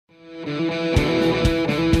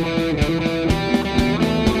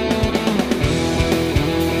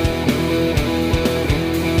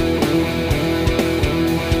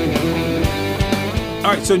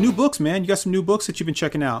right, so new books, man. You got some new books that you've been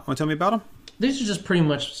checking out. Want to tell me about them? These are just pretty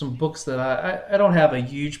much some books that I don't have a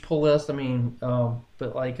huge pull list. I mean,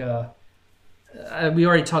 but like we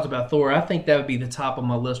already talked about Thor. I think that would be the top of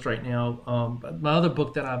my list right now. But my other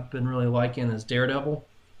book that I've been really liking is Daredevil,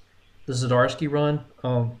 the Zdarsky run.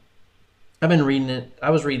 I've been reading it. I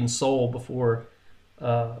was reading Soul before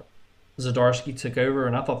Zdarsky took over,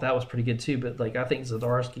 and I thought that was pretty good too. But like, I think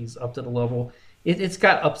Zdarsky's up to the level. It's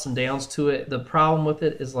got ups and downs to it. The problem with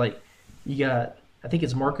it is like you got, I think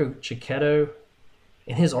it's Marco Cicchetto,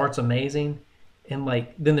 and his art's amazing. And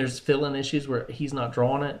like then there's fill-in issues where he's not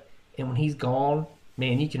drawing it, and when he's gone,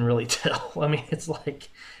 man, you can really tell. I mean, it's like,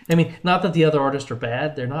 I mean, not that the other artists are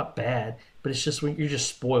bad; they're not bad, but it's just when you're just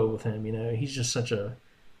spoiled with him. You know, he's just such a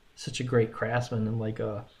great craftsman, and like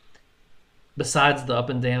besides the up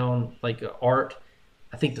and down like art,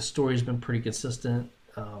 I think the story's been pretty consistent.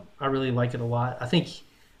 I really like it a lot. I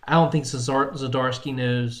don't think Zdarsky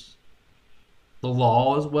knows the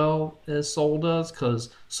law as well as Soul does,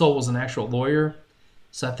 because Soul was an actual lawyer.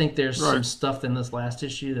 So I think there's some stuff in this last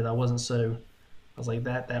issue that I was like,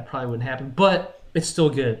 that probably wouldn't happen. But it's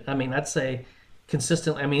still good. I mean, I'd say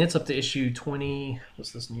consistently, I mean, it's up to issue 20.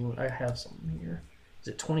 What's this new one? I have something here. Is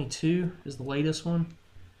it 22 is the latest one?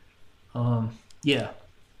 Yeah.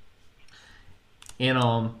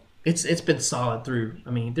 And it's been solid through.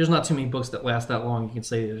 I mean, there's not too many books that last that long. You can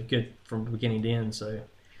say they're good from beginning to end. So,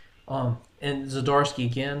 and Zdarsky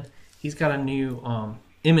again, he's got a new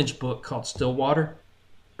Image book called Stillwater.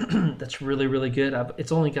 That's really, really good.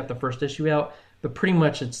 It's only got the first issue out, but pretty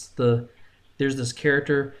much there's this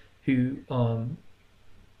character who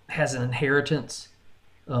has an inheritance,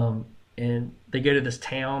 and they go to this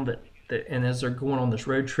town and as they're going on this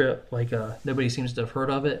road trip, like nobody seems to have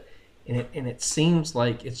heard of it, and it seems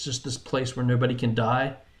like it's just this place where nobody can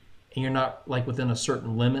die, and you're not like within a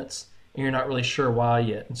certain limits, and you're not really sure why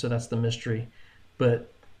yet, and so that's the mystery.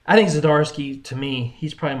 But I think Zdarsky, to me,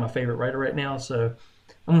 he's probably my favorite writer right now, so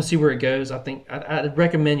I'm gonna see where it goes. I think I'd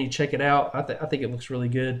recommend you check it out. I think it looks really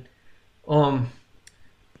good. Let's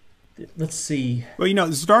see. Well,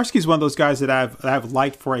 Zdarsky is one of those guys that I've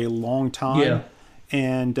liked for a long time. Yeah.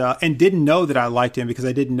 And didn't know that I liked him because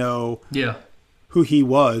I didn't know who he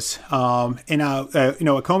was. And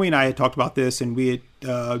Akomi and I had talked about this, and we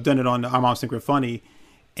had done it on Our Moms Think We're Funny.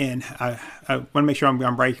 And I want to make sure I'm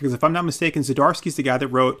right, because if I'm not mistaken, Zdarsky's the guy that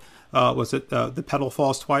wrote The Petal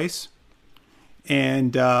Falls Twice,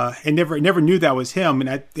 and never knew that was him. And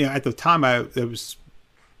at the time, when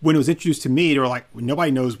it was introduced to me, they were like,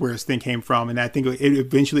 nobody knows where this thing came from, and I think it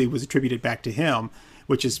eventually was attributed back to him,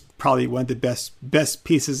 which is probably one of the best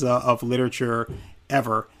pieces of literature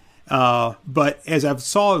ever. But as I've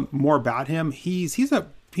saw more about him, he's a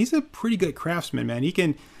pretty good craftsman, man. He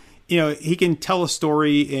can tell a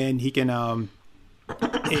story, and he can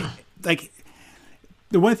like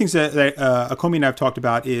the one of the things that Akomi and I have talked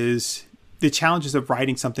about is the challenges of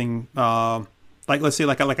writing something like, let's say,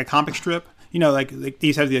 like a comic strip. Like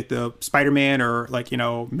these have the Spider-Man or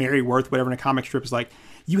Mary Worth, whatever in a comic strip is like.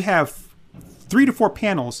 You have 3 to 4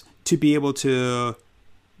 panels to be able to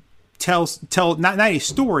tell not a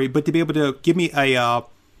story, but to be able to give me a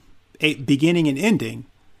beginning and ending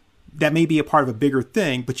that may be a part of a bigger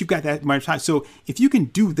thing. But you've got that much time, so if you can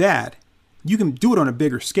do that, you can do it on a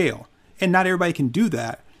bigger scale, and not everybody can do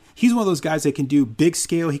that. He's one of those guys that can do big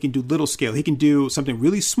scale. He can do little scale. He can do something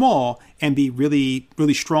really small and be really,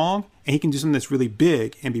 really strong, and he can do something that's really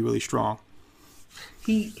big and be really strong.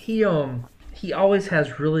 He always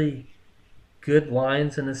has really good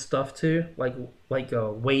lines in his stuff too, like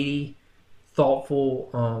weighty,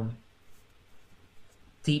 thoughtful,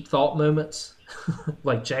 deep thought moments,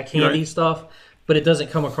 like Jack Handy stuff. But it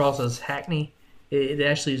doesn't come across as hackney. It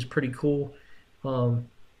actually is pretty cool.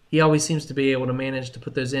 He always seems to be able to manage to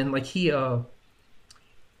put those in. Like he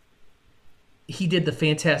did the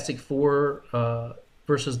Fantastic Four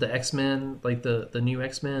versus the X-Men, like the new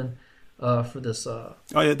X-Men for this. The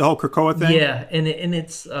whole Krakoa thing. Yeah, and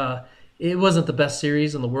it's it wasn't the best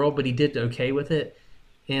series in the world, but he did okay with it.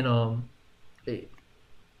 And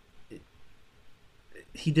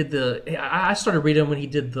he did I started reading when he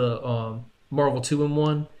did the Marvel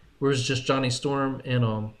 2-in-1, where it was just Johnny Storm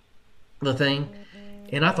and the Thing.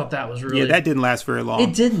 And I thought that was really... Yeah, that didn't last very long.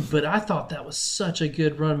 It didn't, but I thought that was such a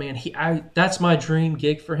good run, man. That's my dream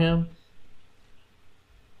gig for him.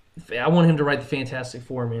 I want him to write the Fantastic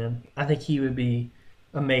Four, man. I think he would be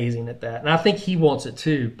amazing at that. And I think he wants it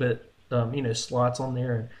too, but, Slott's on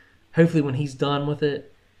there. And hopefully when he's done with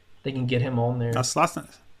it, they can get him on there. Slott's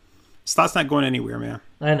not going anywhere, man.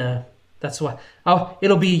 I know. That's why. I'll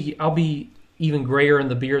be even grayer in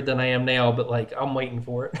the beard than I am now, but, I'm waiting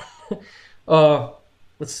for it.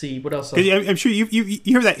 let's see what else. I'm sure you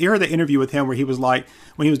heard that interview with him where he was like,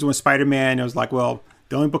 when he was doing Spider-Man, it was like, well,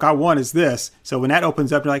 the only book I want is this. So when that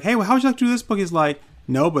opens up, you're like, hey, well, how would you like to do this book? He's like,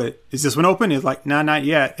 no, but is this one open? He's like, nah, not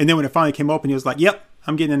yet. And then when it finally came open, he was like, yep,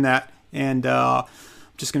 I'm getting in that, and I'm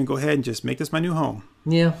just gonna go ahead and just make this my new home.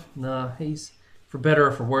 Yeah, no, he's for better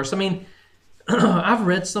or for worse. I mean, I've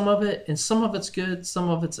read some of it, and some of it's good, some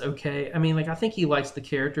of it's okay. I mean, like, I think he likes the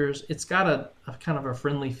characters. It's got a kind of a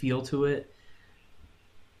friendly feel to it.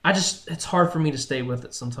 It's hard for me to stay with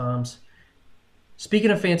it sometimes.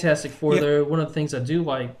 Speaking of Fantastic Four, though, one of the things I do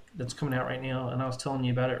like that's coming out right now, and I was telling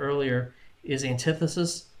you about it earlier, is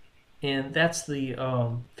Antithesis. And that's the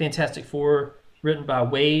Fantastic Four written by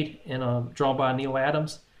Wade and drawn by Neil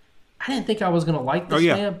Adams. I didn't think I was going to like this,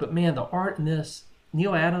 man, but, man, the art in this,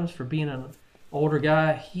 Neil Adams, for being an older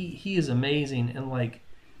guy, he is amazing. And, like,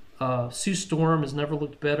 Sue Storm has never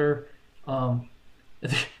looked better.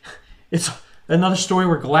 It's another story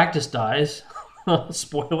where Galactus dies.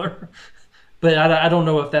 Spoiler. But I don't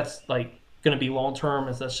know if that's, like, going to be long-term,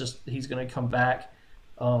 if that's just he's going to come back.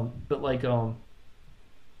 But, like,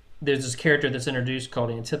 there's this character that's introduced called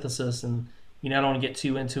Antithesis, and, I don't want to get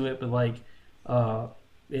too into it, but, like,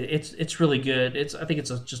 it's really good. I think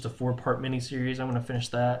it's just a 4-part miniseries. I'm going to finish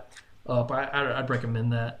that. But I'd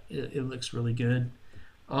recommend that. It looks really good.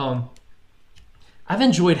 I've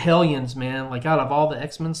enjoyed Hellions, man. Like, out of all the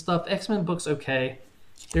X-Men stuff, X-Men books, okay.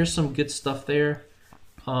 There's some good stuff there.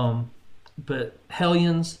 But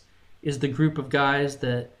Hellions is the group of guys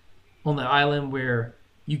that on the island where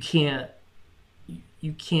you can't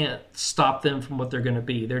stop them from what they're going to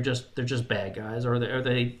be. They're just bad guys, or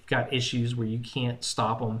they got issues where you can't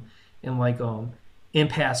stop them. And, like,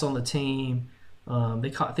 Impasse on the team. I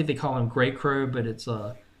think they call him Grey Crow, but it's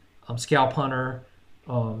Scalp Hunter.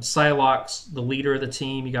 Psylocke, the leader of the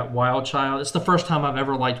team. You got Wild Child. It's the first time I've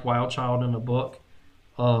ever liked Wild Child in a book.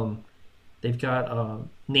 They've got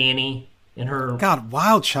Nanny and her. God,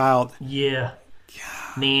 Wild Child. Yeah,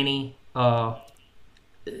 God. Nanny.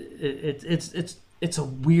 It's a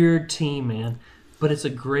weird team, man, but it's a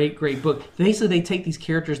great book. Basically, they take these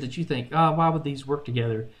characters that you think, why would these work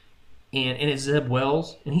together? And it's Zeb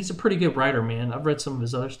Wells, and he's a pretty good writer, man. I've read some of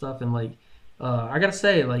his other stuff, and, like, I gotta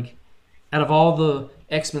say, like, out of all the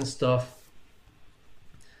X-Men stuff,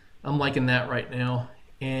 I'm liking that right now.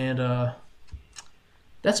 And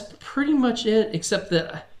that's pretty much it, except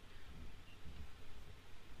that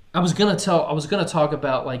I was gonna talk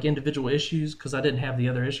about, like, individual issues, because I didn't have the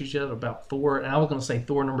other issues yet about Thor, and I was gonna say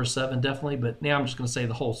Thor number 7 definitely, but now I'm just gonna say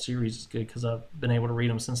the whole series is good because I've been able to read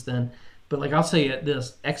them since then. But, like, I'll say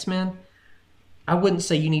this, X-Men, I wouldn't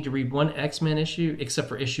say you need to read one X-Men issue except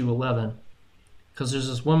for issue 11, because there's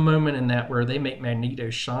this one moment in that where they make Magneto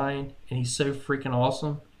shine, and he's so freaking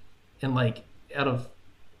awesome. And, like, out of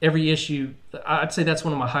every issue, I'd say that's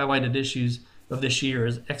one of my highlighted issues of this year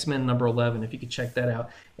is X-Men number 11, if you could check that out.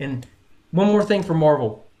 And one more thing for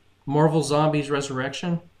Marvel. Marvel Zombies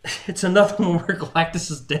Resurrection. It's another one where Galactus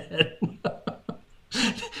is dead.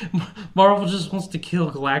 Marvel just wants to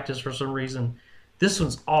kill Galactus for some reason. This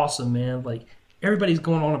one's awesome, man. Like, everybody's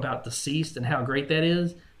going on about Deceased and how great that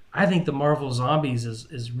is. I think the Marvel Zombies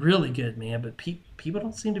is really good, man. But people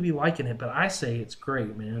don't seem to be liking it. But I say it's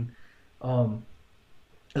great, man.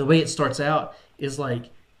 The way it starts out is like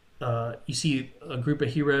you see a group of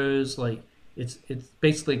heroes. Like it's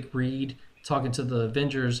basically Reed talking to the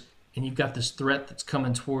Avengers, and you've got this threat that's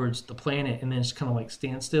coming towards the planet, and then it's kind of like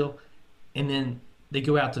standstill, and then they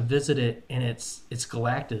go out to visit it, and it's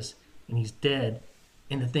Galactus, and he's dead.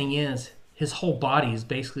 And the thing is, his whole body is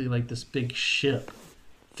basically like this big ship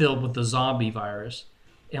filled with the zombie virus,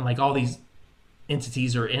 and like all these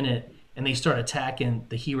entities are in it, and they start attacking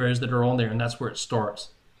the heroes that are on there, and that's where it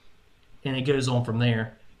starts, and it goes on from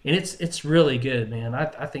there. And it's really good, man.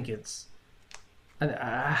 I think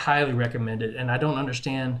I highly recommend it, and I don't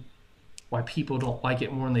understand why people don't like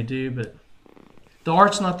it more than they do, but the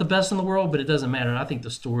art's not the best in the world, but it doesn't matter. I think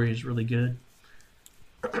the story is really good.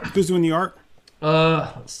 Who's doing the art?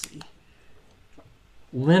 Let's see.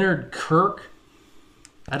 Leonard Kirk.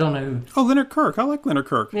 I don't know. Oh, Leonard Kirk. I like Leonard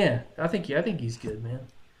Kirk. Yeah, I think he's good, man.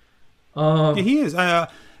 Yeah, he is.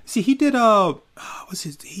 See, he did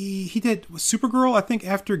he did Supergirl, I think,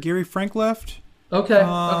 after Gary Frank left. Okay.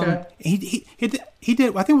 Okay. He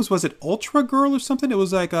did. I think was it Ultra Girl or something? It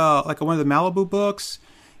was like one of the Malibu books,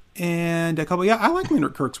 and a couple. Yeah, I like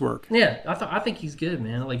Leonard Kirk's work. Yeah, I think he's good,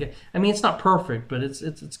 man. Like, I mean, it's not perfect, but it's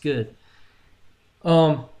good.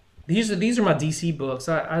 These are my DC books.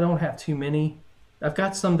 I don't have too many. I've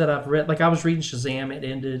got some that I've read. Like, I was reading Shazam. It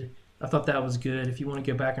ended. I thought that was good. If you want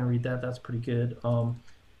to go back and read that, that's pretty good.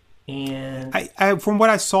 And I from what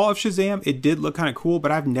I saw of Shazam, it did look kind of cool, but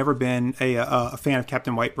I've never been a fan of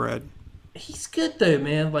Captain Whitebread. He's good though,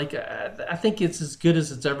 man. Like I think it's as good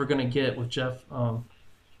as it's ever going to get with Jeff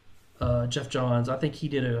Johns. I think he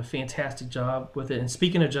did a fantastic job with it. And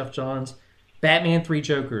speaking of Jeff Johns, Batman 3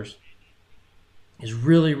 Jokers is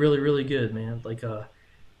really, really, really good, man. Like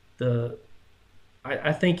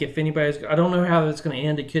I think if anybody's, I don't know how it's going to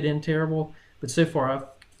end. It could end terrible, but so far I've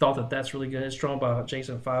thought that that's really good. It's drawn by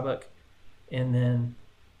Jason Fabok, and then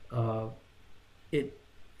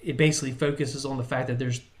it basically focuses on the fact that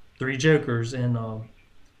there's 3 Jokers, and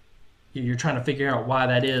you're trying to figure out why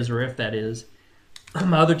that is or if that is.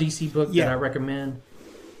 My other DC book that I recommend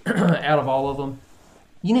out of all of them,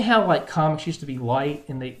 you know how like comics used to be light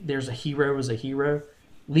and there's a hero as a hero?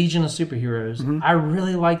 Legion of Superheroes. Mm-hmm. I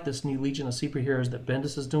really like this new Legion of Superheroes that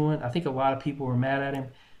Bendis is doing. I think a lot of people were mad at him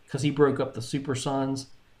because he broke up the Super Sons,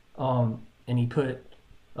 and he put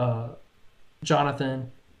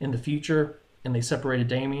Jonathan in the future, and they separated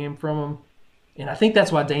Damian from him. And I think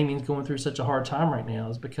that's why Damian's going through such a hard time right now,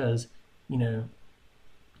 is because, you know,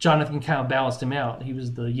 Jonathan kind of balanced him out. He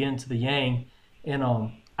was the yin to the yang. And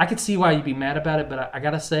I could see why you'd be mad about it, but I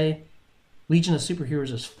got to say, Legion of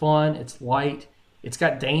Superheroes is fun. It's light. It's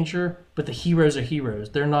got danger, but the heroes are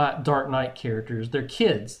heroes. They're not Dark Knight characters. They're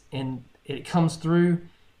kids. And it comes through,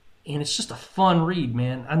 and it's just a fun read,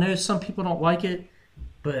 man. I know some people don't like it,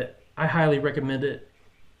 but I highly recommend it.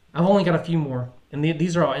 I've only got a few more, and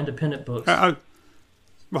these are all independent books. Well,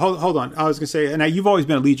 hold on. I was going to say, and you've always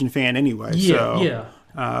been a Legion fan anyway. Yeah.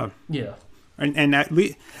 And I'll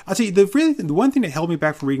tell you, the one thing that held me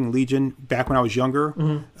back from reading Legion back when I was younger,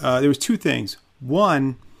 there was 2 things.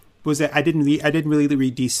 One was that I didn't really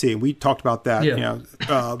read DC, and we talked about that. Yeah. You know,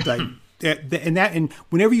 and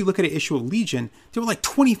whenever you look at an issue of Legion, there were like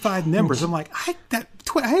 25 members. I'm like,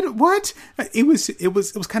 what? It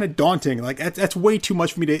was kind of daunting. Like that's way too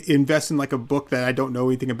much for me to invest in like a book that I don't know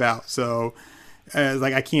anything about. So.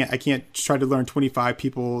 Like I can't try to learn 25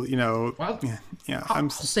 people. You know, well, I'll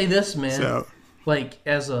say this, man. So, like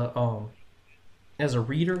as a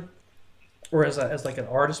reader, or as like an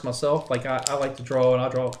artist myself, like I like to draw, and I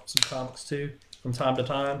draw some comics too from time to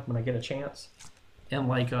time when I get a chance. And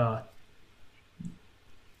like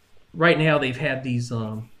right now they've had these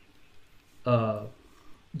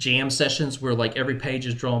jam sessions where like every page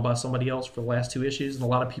is drawn by somebody else for the last 2 issues, and a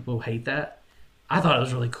lot of people hate that. I thought it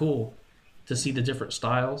was really cool to see the different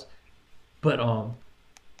styles. But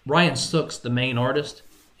Ryan Sook's the main artist.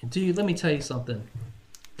 And dude, let me tell you something.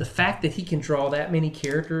 The fact that he can draw that many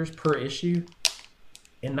characters per issue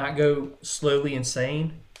and not go slowly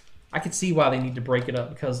insane, I could see why they need to break it up,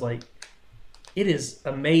 because like it is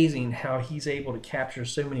amazing how he's able to capture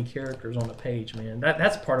so many characters on a page, man.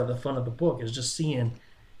 That's part of the fun of the book, is just seeing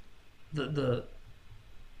the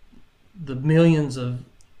millions of,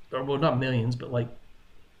 or well, not millions, but like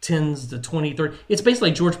 10s to 20, 30. It's basically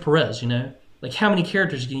like George Perez, you know? Like how many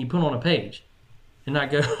characters can you put on a page and not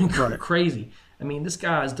go crazy? I mean, this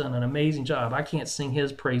guy has done an amazing job. I can't sing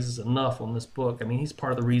his praises enough on this book. I mean, he's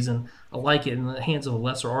part of the reason I like it. In the hands of a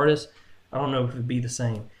lesser artist, I don't know if it would be the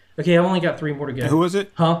same. Okay, I've only got 3 more to go. Who was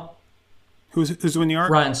it? Huh? Who's doing the art?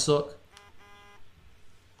 Ryan Sook.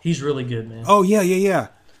 He's really good, man. Oh yeah.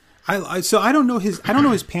 So I don't know his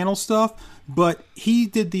panel stuff, but he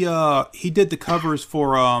did the covers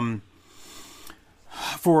for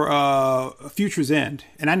Future's End,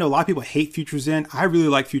 and I know a lot of people hate Future's End. I really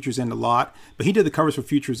like Future's End a lot, but he did the covers for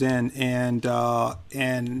Future's End, and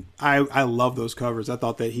I love those covers. I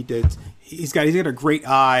thought that he's got a great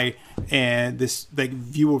eye and this like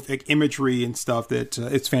view of like imagery and stuff that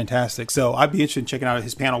it's fantastic. So I'd be interested in checking out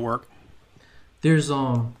his panel work. There's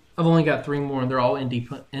I've only got 3 more, and they're all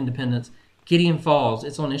independents. Gideon Falls.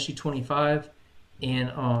 It's on issue 25,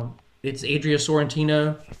 and it's Adria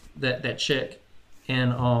Sorrentino, that chick,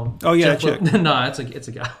 and oh yeah, that chick. No, it's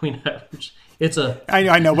a guy we know. It's a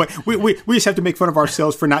I know, but we just have to make fun of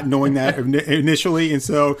ourselves for not knowing that initially, and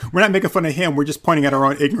so we're not making fun of him. We're just pointing at our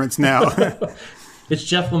own ignorance now. It's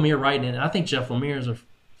Jeff Lemire writing it. I think Jeff Lemire is a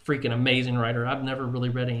freaking amazing writer. I've never really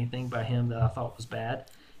read anything by him that I thought was bad.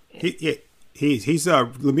 He's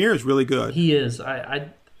Lemire is really good. He is. I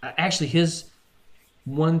actually his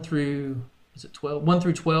 1 through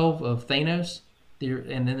 12 of Thanos,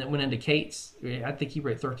 and then it went into Kate's. I think he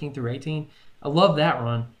wrote 13 through 18. I love that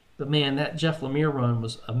run, but man, that Jeff Lemire run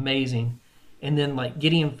was amazing. And then like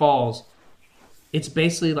Gideon Falls, it's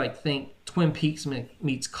basically like think Twin Peaks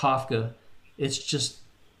meets Kafka. It's just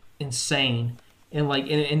insane, and like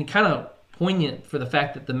and kind of poignant for the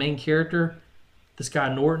fact that the main character, this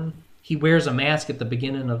guy Norton, he wears a mask at the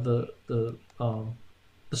beginning of the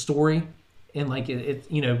story, and like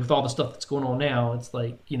with all the stuff that's going on now, it's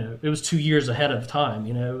like it was 2 years ahead of time.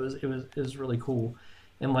 It was really cool,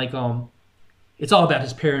 and like it's all about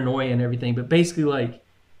his paranoia and everything. But basically, like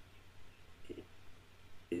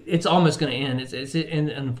it's almost going to end. It's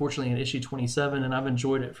unfortunately in issue 27, and I've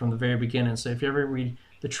enjoyed it from the very beginning. So if you ever read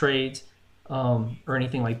the trades or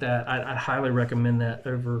anything like that, I highly recommend that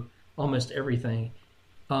over almost everything.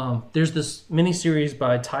 There's this miniseries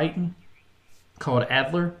by Titan called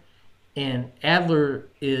Adler, and Adler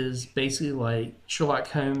is basically like Sherlock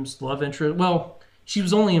Holmes' love interest. Well, she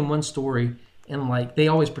was only in one story, and like they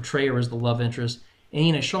always portray her as the love interest.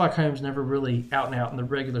 And Sherlock Holmes never really out and out in the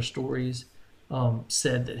regular stories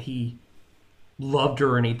said that he loved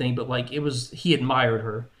her or anything, but like he admired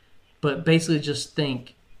her. But basically, just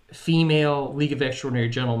think female League of Extraordinary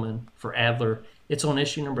Gentlemen for Adler. It's on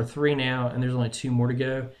issue number 3 now, and there's only 2 more to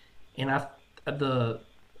go. And the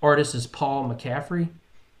artist is Paul McCaffrey,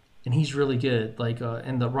 and he's really good. Like,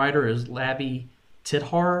 and the writer is Lavi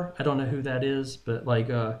Tidhar. I don't know who that is, but like,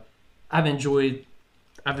 I've enjoyed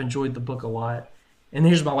the book a lot. And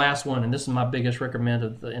here's my last one, and this is my biggest recommend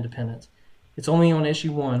of the Independents. It's only on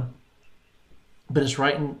issue 1, but it's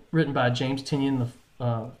written by James Tynion.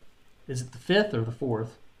 Is it the 5th or the 4th?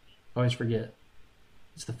 I always forget.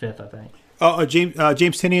 It's the 5th, I think. Oh, James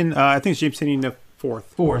Tynion. I think it's James Tynion the 4th.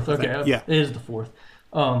 4th, okay. Yeah. It is the 4th.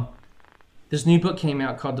 This new book came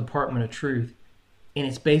out called Department of Truth, and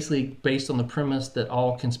it's basically based on the premise that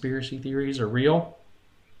all conspiracy theories are real.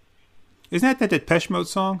 Isn't that Depeche Mode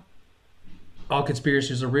song? All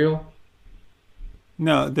conspiracies are real?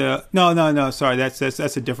 No. Sorry, that's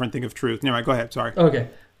a different thing of truth. Never mind. Go ahead. Sorry. Okay.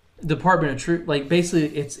 Department of Truth, like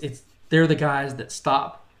basically, it's they're the guys that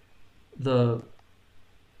stop the.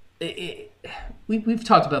 We've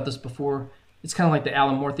talked about this before. It's kind of like the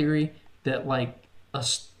Alan Moore theory that like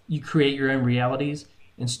you create your own realities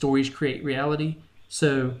and stories create reality.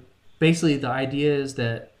 So basically, the idea is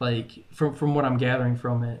that like from what I'm gathering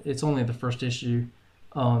from it, it's only the first issue.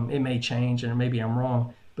 It may change, and maybe I'm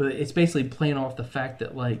wrong, but it's basically playing off the fact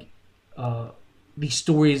that like these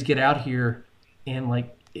stories get out here and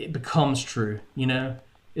like it becomes true.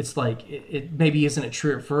 It's like it maybe isn't it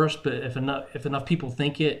true at first, but if enough people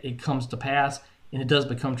think it comes to pass and it does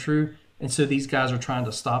become true. And so these guys are trying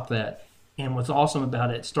to stop that. And what's awesome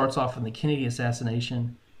about it starts off in the Kennedy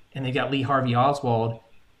assassination, and they got Lee Harvey Oswald,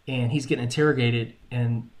 and he's getting interrogated,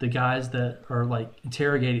 and the guys that are like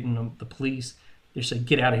interrogating him, the police, they say,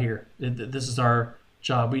 "Get out of here! This is our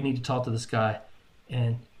job. We need to talk to this guy."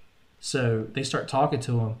 And so they start talking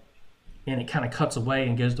to him, and it kind of cuts away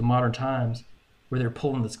and goes to modern times, where they're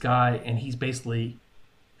pulling this guy, and he's basically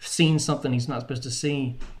seen something he's not supposed to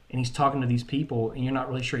see, and he's talking to these people, and you're not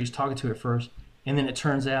really sure he's talking to at first, and then it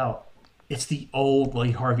turns out it's the old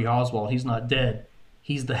Lee Harvey Oswald. He's not dead.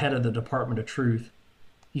 He's the head of the Department of Truth.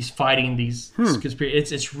 He's fighting these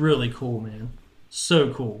conspiracies. It's really cool, man.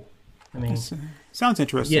 So cool. I mean, sounds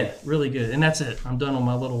interesting. Yeah, really good. And that's it. I'm done on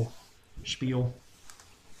my little spiel.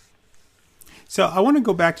 So I want to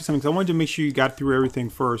go back to something because I wanted to make sure you got through everything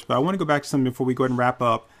first, but I want to go back to something before we go ahead and wrap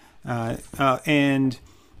up. And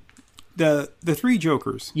the 3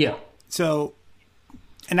 Jokers. Yeah. So,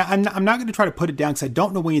 and I'm not going to try to put it down because I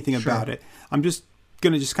don't know anything about it. I'm just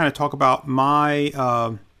going to kind of talk about my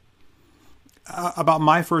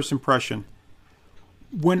first impression.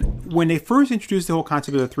 When they first introduced the whole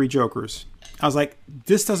concept of the 3 Jokers, I was like,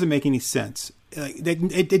 this doesn't make any sense. Like,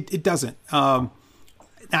 it doesn't.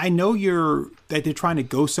 I know that they're trying to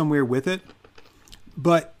go somewhere with it,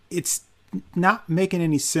 but it's not making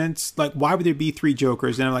any sense. Like, why would there be 3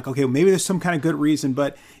 Jokers? And I'm like, okay, well, maybe there's some kind of good reason,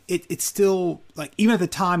 but it's still like, even at the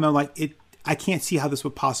time, I'm like, I can't see how this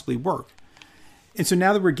would possibly work. And so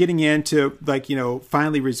now that we're getting into like,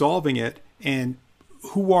 finally resolving it and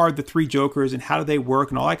who are the 3 Jokers and how do they work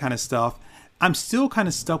and all that kind of stuff, I'm still kind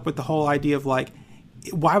of stuck with the whole idea of like,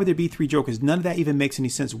 why would there be 3 Jokers? None of that even makes any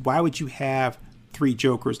sense. Why would you have 3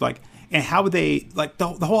 Jokers? Like, and how would they, like, the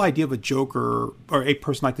whole idea of a Joker or a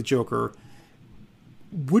person like the Joker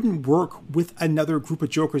wouldn't work with another group of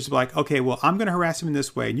Jokers. Like, okay, well, I'm going to harass him in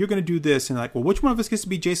this way, and you're going to do this, and like, well, which one of us gets to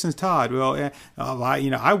be Jason's Todd? Well,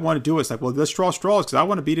 I want to do it. It's like, well, let's draw straws because I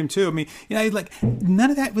want to beat him too. I mean, like, none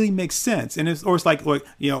of that really makes sense. And it's like,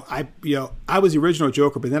 I was the original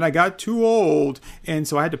Joker, but then I got too old, and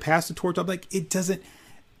so I had to pass the torch. I'm like, it doesn't.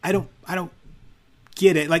 I don't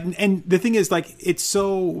get it. Like, and the thing is, like, it's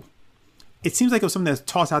so. It seems like it was something that's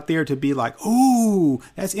tossed out there to be like, ooh,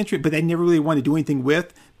 that's interesting, but they never really wanted to do anything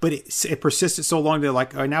with. But it persisted so long that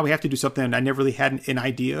like, oh, now we have to do something, and I never really had an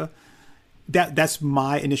idea. That's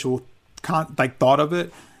my initial thought of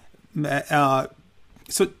it.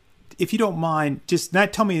 So if you don't mind, just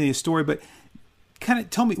not tell me the story, but kind of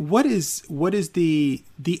tell me what is the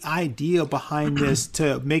idea behind this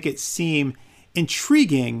to make it seem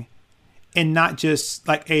intriguing and not just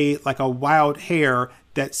like a wild hair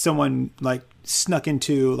that someone like snuck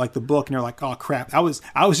into like the book and they're like, oh crap, I was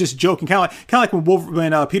just joking, kind of like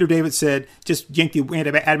when Peter David said just yank the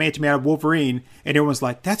adamantium out of Wolverine and everyone's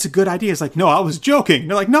like, that's a good idea. It's like, no, I was joking. And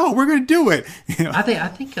they're like, no, we're gonna do it. You know? I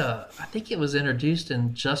think it was introduced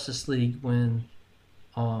in Justice League when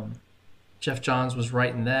Jeff Johns was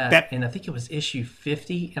writing that, and I think it was issue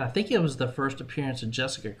 50, and I think it was the first appearance of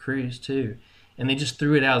Jessica Cruz too, and they just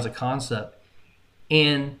threw it out as a concept.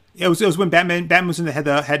 And it was when Batman was in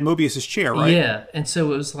had Mobius's chair, right? Yeah, and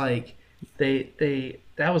so it was like they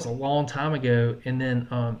that was a long time ago, and then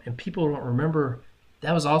and people don't remember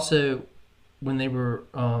that was also when they were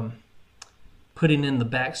putting in the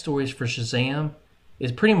backstories for Shazam.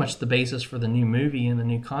 Is pretty much the basis for the new movie and the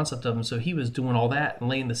new concept of him. So he was doing all that and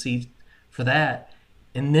laying the seeds for that,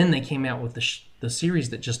 and then they came out with the series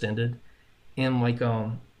that just ended, and like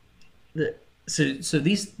so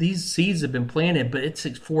these seeds have been planted, but it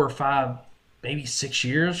takes 4 or 5, maybe 6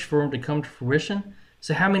 years for them to come to fruition.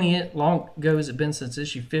 So how long ago has it been since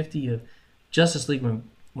issue 50 of Justice League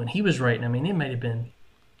when he was writing? I mean, it might have been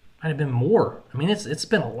more. I mean, it's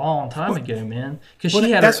been a long time ago, man. Because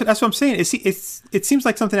that's what I'm saying. It seems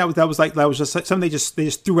like something that was just something they just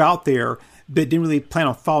threw out there, but didn't really plan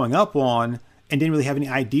on following up on, and didn't really have any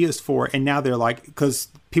ideas for it. And now they're like, because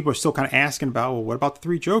people are still kind of asking about, well, what about the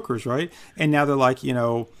 3 Jokers, right? And now they're like,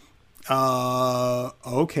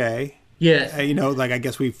 okay. Yeah. Like I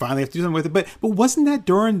guess we finally have to do something with it. But wasn't that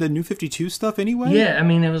during the New 52 stuff anyway? Yeah, I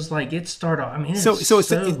mean, it was like it started. I mean, so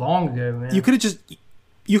long ago, man. You could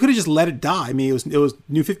have just let it die. I mean, it was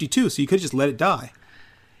New 52, so you could have just let it die.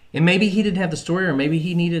 And maybe he didn't have the story, or maybe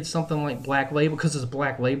he needed something like Black Label, because it's a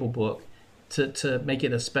Black Label book, to make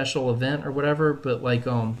it a special event or whatever. But like,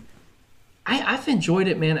 I've enjoyed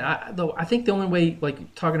it, man. I think the only way,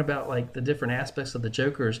 like talking about like the different aspects of the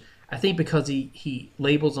Jokers, I think because he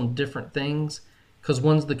labels them different things, because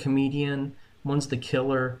one's the comedian, one's the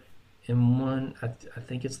killer, and one I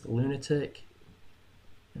think it's the lunatic.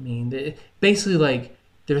 I mean, basically like.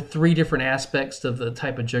 There are 3 different aspects of the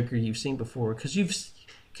type of Joker you've seen before, because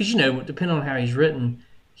depending on how he's written,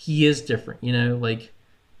 he is different. Like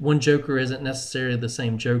one Joker isn't necessarily the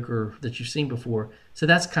same Joker that you've seen before. So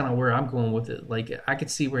that's kind of where I'm going with it. Like I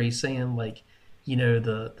could see where he's saying like, what's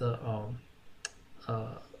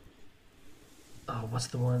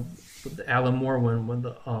the one with the Alan Moore one when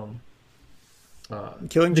the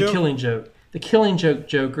Killing Joke? Killing Joke. The Killing Joke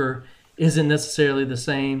Joker isn't necessarily the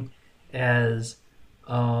same as.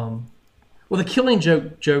 The Killing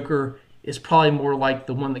Joke Joker is probably more like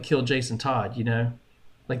the one that killed Jason Todd,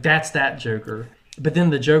 like that's that Joker. But then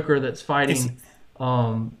the Joker that's fighting,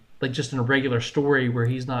 like just in a regular story where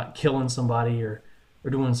he's not killing somebody or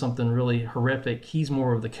doing something really horrific, he's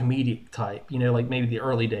more of the comedic type, like maybe the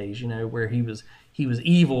early days, where he was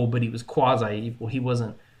evil, but he was quasi evil. He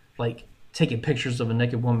wasn't like taking pictures of a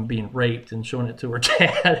naked woman being raped and showing it to her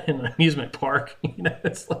dad in an amusement park.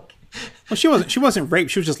 It's like. Well, she wasn't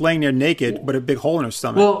raped. She was just laying there naked, but a big hole in her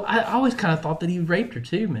stomach. Well, I always kind of thought that he raped her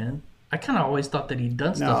too, man. I kind of always thought that he'd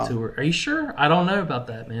done stuff to her. Are you sure? I don't know about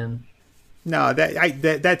that, man. No,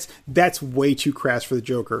 that's way too crass for the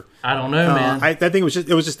Joker. I don't know, man. I think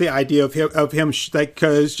it was just the idea of him like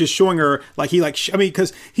because just showing her like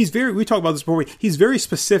because he's we talked about this before. He's very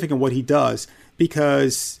specific in what he does,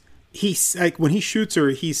 because he's like when he shoots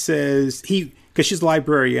her, he says because she's a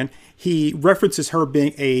librarian. He references her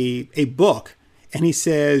being a book, and he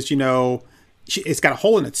says, it's got a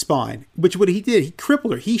hole in its spine. Which what he did, he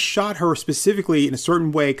crippled her. He shot her specifically in a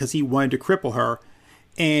certain way because he wanted to cripple her,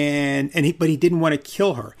 but he didn't want to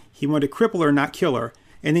kill her. He wanted to cripple her, not kill her.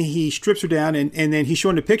 And then he strips her down, and then he's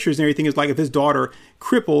showing the pictures and everything. Is like of his daughter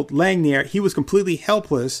crippled, laying there. He was completely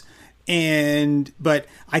helpless, but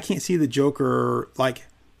I can't see the Joker like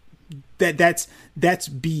that. That's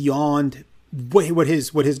beyond. What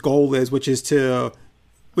his goal is, which is to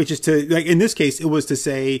like in this case, it was to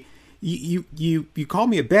say you call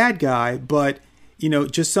me a bad guy, but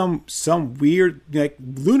just some weird like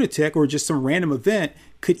lunatic or just some random event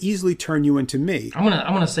could easily turn you into me. I'm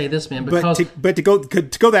gonna say this, man, because to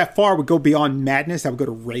go that far would go beyond madness. That would go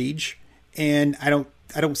to rage, and I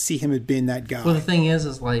don't see him as being that guy. Well, the thing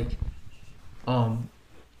is like,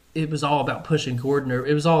 it was all about pushing Gordon.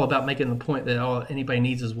 It was all about making the point that all anybody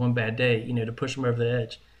needs is one bad day, to push him over the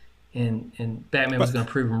edge, and Batman was going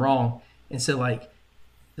to prove him wrong. And so, like,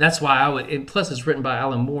 that's why I would. And plus, it's written by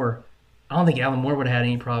Alan Moore. I don't think Alan Moore would have had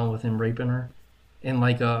any problem with him raping her. And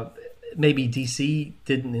like, maybe DC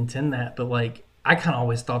didn't intend that, but like, I kind of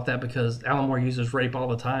always thought that because Alan Moore uses rape all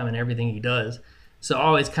the time in everything he does. So I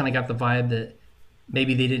always kind of got the vibe that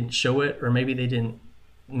maybe they didn't show it, or maybe they didn't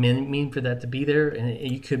mean for that to be there, and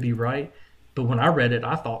you could be right. But when I read it,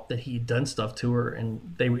 I thought that he'd done stuff to her,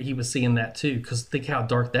 and he was seeing that too. Because think how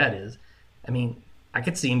dark that is. I mean, I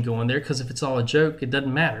could see him going there because if it's all a joke, it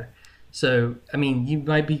doesn't matter. So, I mean, you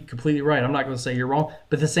might be completely right. I'm not going to say you're wrong.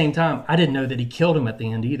 But at the same time, I didn't know that he killed him at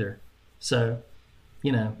the end either. So,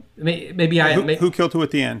 you know, maybe Who killed who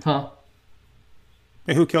at the end? Huh?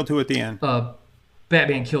 Who killed who at the end?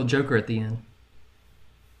 Batman killed Joker at the end.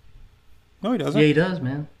 No, he doesn't. Yeah, he does,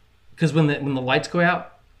 man. Because when the lights go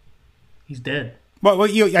out, he's dead. Well,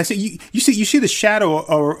 I see you see the shadow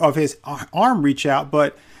of his arm reach out,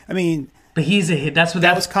 but I mean, but that's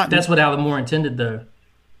what Alan Moore intended, though.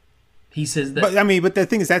 He says that. But the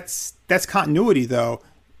thing is, that's continuity, though,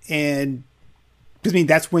 and because I mean,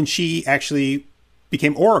 that's when she actually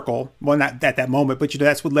became Oracle. Well, not at that moment, but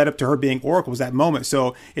that's what led up to her being Oracle was that moment.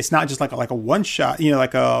 So it's not just like a one shot,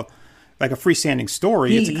 like a freestanding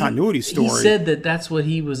story. It's a continuity story. He said that that's what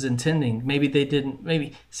he was intending. Maybe they didn't.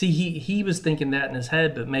 Maybe see he was thinking that in his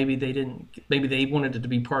head, but maybe they didn't. Maybe they wanted it to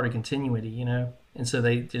be part of continuity, and so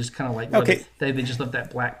they just kind of like they just left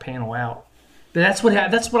that black panel out. But that's what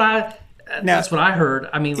I heard.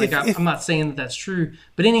 I mean, like I'm not saying that that's true,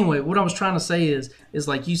 but anyway, what I was trying to say is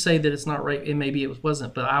like you say that it's not right, and maybe it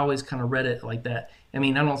wasn't, but I always kind of read it like that. I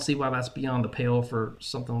mean, I don't see why that's beyond the pale for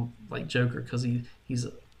something like Joker because he's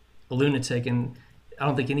a lunatic, and I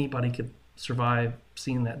don't think anybody could survive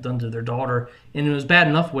seeing that done to their daughter. And it was bad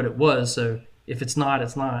enough what it was. So if it's not,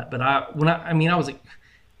 it's not. But I was like,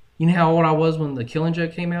 you know how old I was when The Killing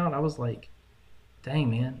Joke came out? I was like, dang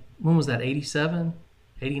man, when was that? 87,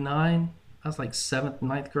 89? I was like 7th,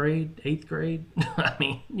 9th grade, 8th grade. I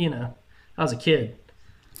mean, I was a kid.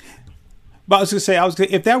 But I was going to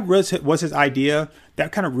say, if that was his idea,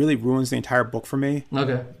 that kind of really ruins the entire book for me.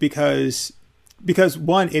 Okay. Because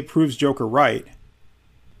one, it proves Joker right.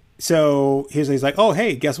 So he's like, oh,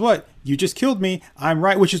 hey, guess what? You just killed me. I'm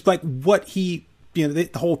right. Which is like what he, the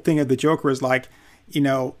whole thing of the Joker is like,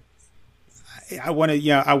 I want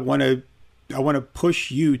to push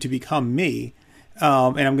you to become me.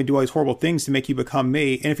 And I'm going to do all these horrible things to make you become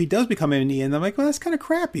me. And if he does become me in the end, I'm like, well, that's kind of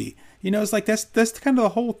crappy. It's like, that's kind of the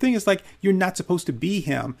whole thing. It's like, you're not supposed to be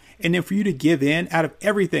him. And then for you to give in out of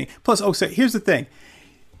everything. Plus, so here's the thing.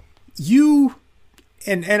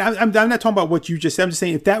 And I'm not talking about what you just said. I'm just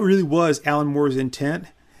saying if that really was Alan Moore's intent,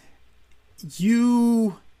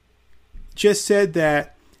 you just said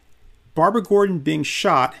that Barbara Gordon being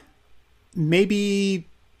shot maybe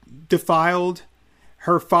defiled,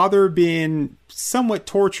 her father being somewhat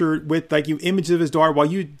tortured with like images of his daughter while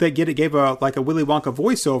gave a Willy Wonka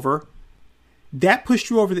voiceover. That pushed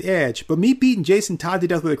you over the edge. But me beating Jason Todd to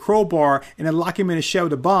death with a crowbar and then locking him in a shell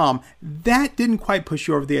with a bomb, that didn't quite push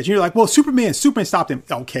you over the edge. And you're like, well, Superman stopped him.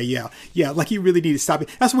 Okay, yeah. Like you really need to stop it.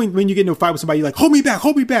 That's when you get into a fight with somebody, you're like, hold me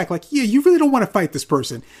back. Like, yeah, you really don't want to fight this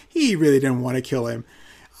person. He really didn't want to kill him.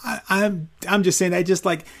 I'm just saying,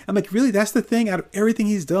 I'm like, really, that's the thing out of everything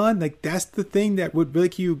he's done? Like, that's the thing that would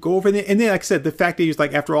make you go over there? And then, like I said, the fact that he's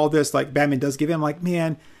like, after all this, like, Batman does give him, I'm like,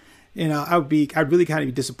 man, I'd really kind of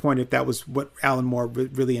be disappointed if that was what Alan Moore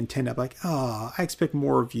really intended. I'm like, I expect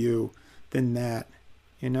more of you than that,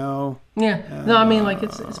 Yeah. No, I mean, like,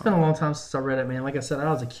 it's been a long time since I read it, man. Like I said, I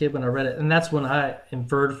was a kid when I read it, and that's when I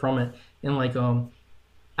inferred from it. And, like,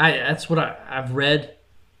 that's what I've read.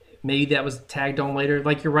 Maybe that was tagged on later.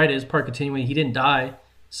 Like, you're right, it is part continuing. He didn't die,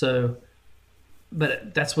 so...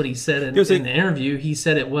 But that's what he said in the interview. He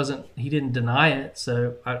said it wasn't... He didn't deny it,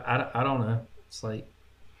 so I don't know. It's like...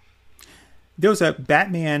 There was a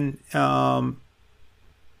Batman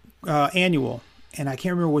annual, and I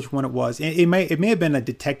can't remember which one it was. It may have been a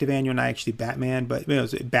detective annual, not actually Batman, but it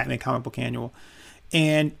was a Batman comic book annual.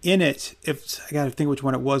 And in it, I got to think which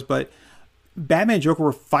one it was, but Batman and Joker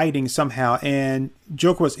were fighting somehow, and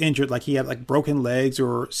Joker was injured, like he had like broken legs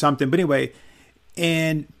or something. But anyway,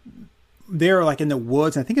 and they're like in the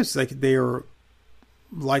woods. And I think it's like they're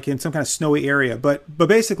like in some kind of snowy area. But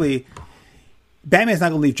basically, Batman's not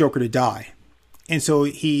going to leave Joker to die. And so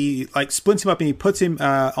he like splits him up and he puts him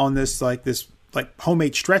on this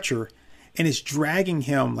homemade stretcher and is dragging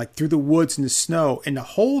him like through the woods in the snow. And the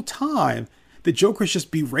whole time the Joker's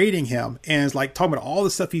just berating him and is like talking about all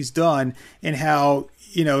the stuff he's done and how,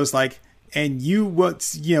 it's like, and you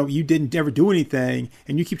didn't ever do anything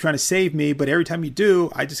and you keep trying to save me. But every time you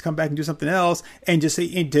do, I just come back and do something else and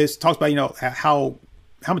just talks about, how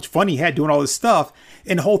much fun he had doing all this stuff.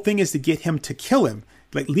 And the whole thing is to get him to kill him.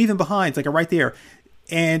 Like leave him behind. It's like right there.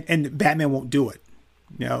 And Batman won't do it.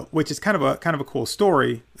 You know, which is kind of a cool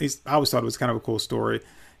story. At least I always thought it was kind of a cool story.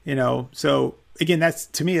 You know, so again, that's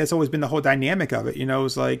to me, that's always been the whole dynamic of it. You know,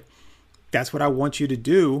 it's like that's what I want you to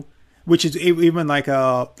do, which is even like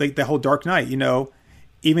the whole Dark Knight. You know,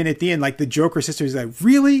 even at the end, like the Joker sister is like,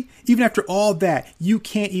 really? Even after all that, you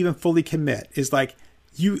can't even fully commit. It's like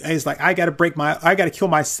I got to kill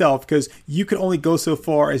myself because you could only go so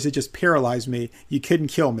far as it just paralyzed me. You couldn't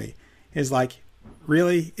kill me. It's like,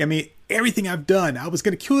 really? I mean, everything I've done, I was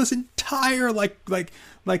going to kill this entire like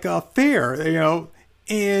fair, you know,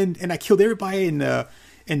 and I killed everybody in the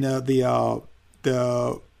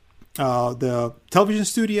television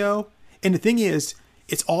studio. And the thing is,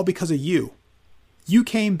 it's all because of you. You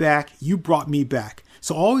came back, you brought me back.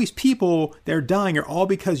 So all these people that are dying are all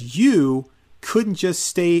because you couldn't just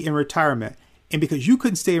stay in retirement. And because you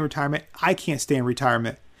couldn't stay in retirement, I can't stay in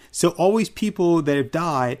retirement. So all these people that have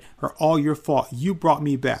died are all your fault. You brought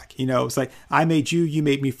me back. You know, it's like, I made you, you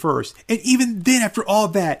made me first. And even then, after all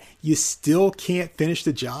that, you still can't finish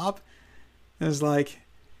the job. It's like,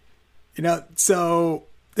 you know, so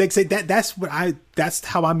like say that's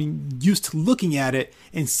how I'm used to looking at it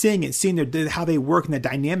and seeing how they work and the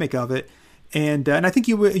dynamic of it. And I think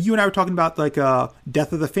you and I were talking about like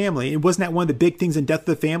Death of the Family. And wasn't that one of the big things in Death of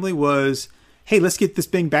the Family was, hey, let's get this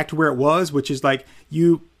thing back to where it was, which is like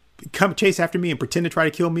you come chase after me and pretend to try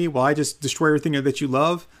to kill me while I just destroy everything that you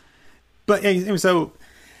love. But and so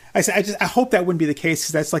I hope that wouldn't be the case,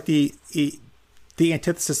 because that's like the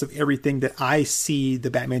antithesis of everything that I see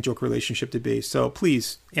the Batman Joker relationship to be. So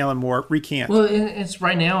please, Alan Moore, recant. Well, it's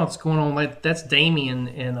right now. It's going on like that's Damian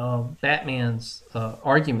and Batman's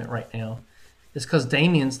argument right now. It's because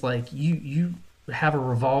Damian's like you have a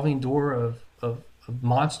revolving door of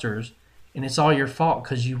monsters, and it's all your fault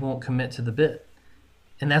because you won't commit to the bit.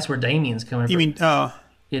 And that's where Damian's coming from. You mean, yeah,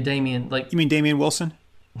 Damian, like... You mean Damian Wilson?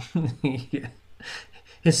 Yeah.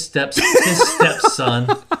 His stepson.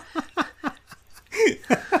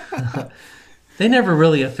 They never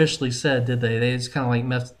really officially said, did they? They just kind of like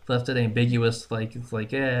left it ambiguous. Like, it's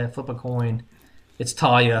like, yeah, flip a coin. It's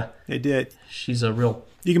Talia. They did. She's a real...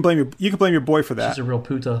 You can blame your boy for that. She's a real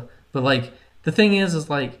puta. But like, the thing is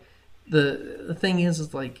like, the thing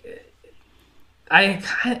is like...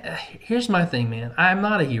 Here's my thing, man. I'm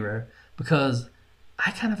not a hero because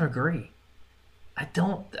I kind of agree. I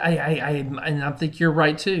think you're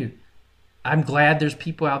right too. I'm glad there's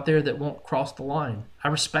people out there that won't cross the line. I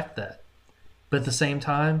respect that. But at the same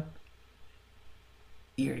time,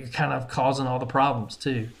 you're kind of causing all the problems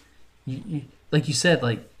too. You like you said,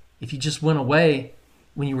 like if you just went away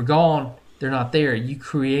when you were gone, they're not there. You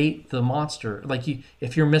create the monster. Like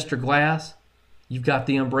if you're Mr. Glass, you've got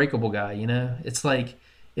the unbreakable guy, you know? It's like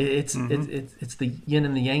it's the yin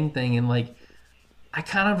and the yang thing, and like I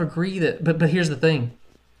kind of agree that but here's the thing.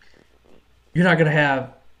 You're not gonna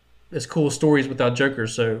have as cool stories without Joker,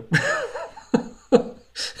 so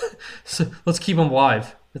so let's keep him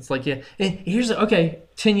alive. It's like, yeah. And here's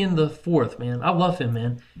Tynion the Fourth, man. I love him,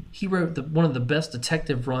 man. He wrote one of the best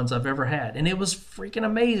detective runs I've ever had, and it was freaking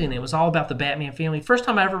amazing. It was all about the Batman family. First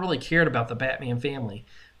time I ever really cared about the Batman family.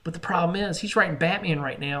 But the problem is, he's writing Batman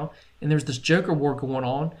right now, and there's this Joker war going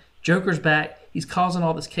on. Joker's back. He's causing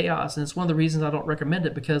all this chaos, and it's one of the reasons I don't recommend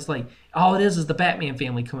it, because like all it is the Batman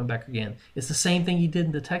family coming back again. It's the same thing he did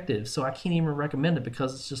in Detective, so I can't even recommend it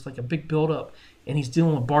because it's just like a big build-up, and he's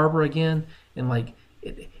dealing with Barbara again, and like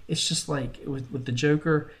it's just like with the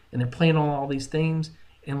Joker, and they're playing on all these things,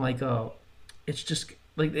 and like it's just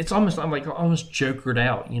like I'm like almost Jokered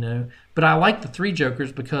out, you know. But I like the three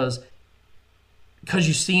Jokers because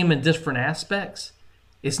you see him in different aspects.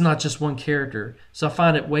 It's not just one character. So I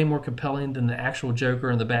find it way more compelling than the actual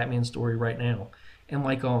Joker in the Batman story right now. And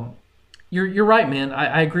like you're right, man.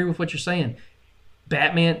 I agree with what you're saying.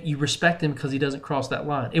 Batman, you respect him because he doesn't cross that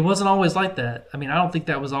line. It wasn't always like that. I mean, I don't think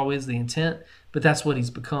that was always the intent, but that's what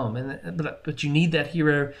he's become. But you need that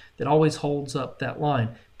hero that always holds up that line.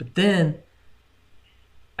 But then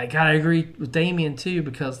I gotta agree with Damian too,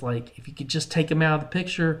 because like if you could just take him out of the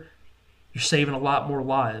picture, you're saving a lot more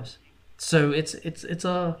lives. So it's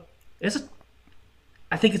a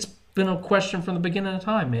I think it's been a question from the beginning of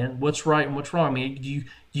time, man. What's right and what's wrong? I mean, do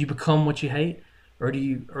you become what you hate, or do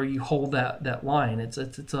you hold that line? It's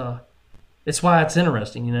why it's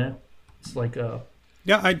interesting, you know. It's like I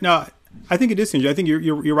think it is interesting. I think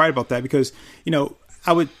you're right about that, because you know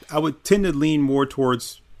I would tend to lean more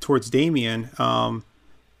towards Damian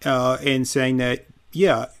in saying that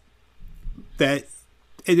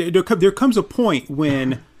there comes a point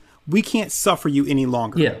when we can't suffer you any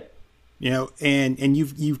longer. Yeah. You know, and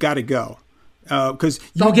you've got to go because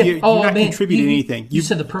you're not contributing anything. You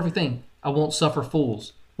said the perfect thing. I won't suffer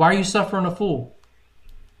fools. Why are you suffering a fool?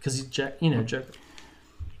 because he's Joker.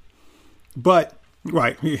 But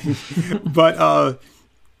right, but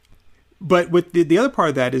with the other part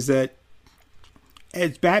of that is that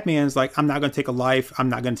as Batman's like, I'm not going to take a life. I'm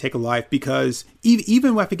not going to take a life because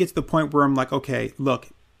even if it gets to the point where I'm like, okay, look,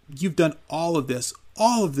 you've done all of this,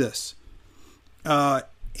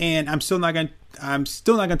 and I'm still not going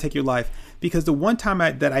to take your life because the one time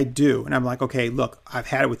that I do, and I'm like, okay, look, I've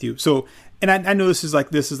had it with you. So, and I know this is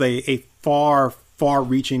a far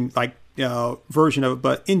reaching version of it,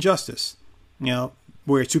 but Injustice,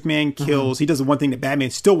 where Superman kills, he does the one thing that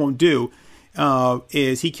Batman still won't do,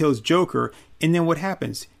 is he kills Joker. And then what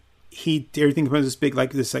happens? Everything becomes this big,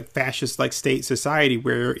 this fascist, state society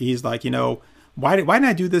where he's like, why didn't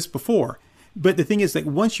I do this before? But the thing is,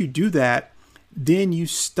 once you do that, then you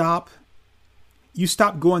stop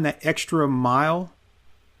going that extra mile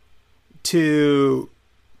to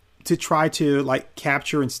try to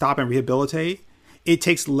capture and stop and rehabilitate. It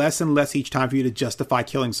takes less and less each time for you to justify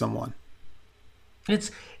killing someone. And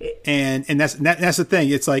that's the thing.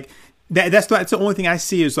 It's that's the only thing I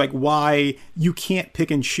see is why you can't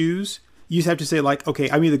pick and choose. You just have to say okay,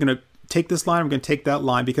 I'm either going to take this line, I'm going to take that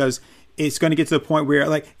line, because it's going to get to the point where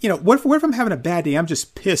what if I'm having a bad day? I'm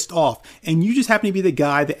just pissed off, and you just happen to be the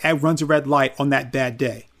guy that runs a red light on that bad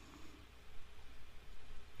day.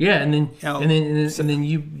 Yeah, and then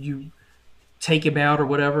you take him out or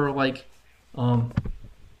whatever, and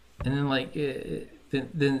then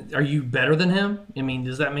then are you better than him? I mean,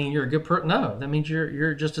 does that mean you're a good person? No, that means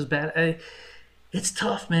you're just as bad. It's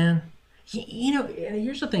tough, man.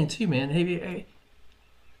 Here's the thing too, man.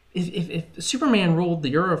 If Superman ruled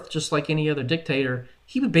the earth just like any other dictator,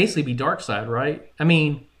 he would basically be Darkseid, right? I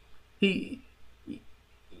mean,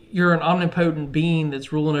 you're an omnipotent being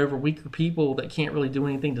that's ruling over weaker people that can't really do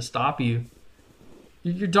anything to stop you.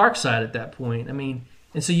 You're Darkseid at that point. I mean,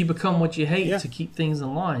 and so you become what you hate to keep things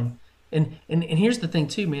in line. And here's the thing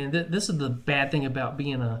too, man. This is the bad thing about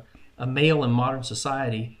being a male in modern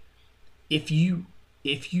society. If you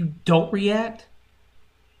don't react,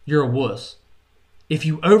 you're a wuss. If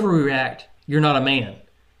you overreact, you're not a man.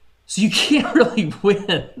 So you can't really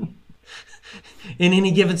win in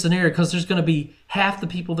any given scenario, because there's going to be half the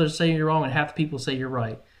people that say you're wrong and half the people say you're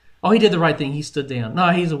right. Oh, he did the right thing. He stood down. No,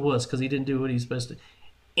 he's a wuss because he didn't do what he's supposed to.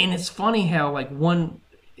 And it's funny how one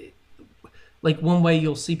way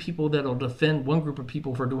you'll see people that'll defend one group of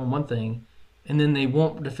people for doing one thing, and then they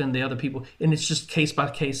won't defend the other people, and it's just case by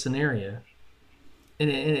case scenario. And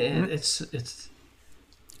it's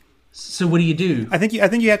so what do you do? I think you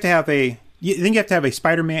have to have a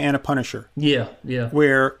Spider-Man and a Punisher. Yeah.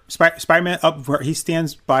 Where Spider-Man where he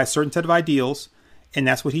stands by a certain set of ideals, and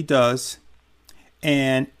that's what he does.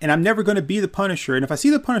 And I'm never going to be the Punisher. And if I see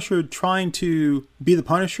the Punisher trying to be the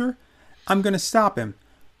Punisher, I'm going to stop him.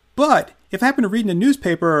 But if I happen to read in the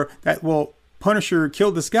newspaper that, Punisher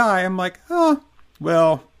killed this guy, I'm like, oh,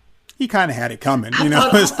 well, he kind of had it coming. I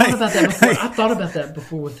thought about that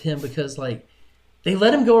before with him, because they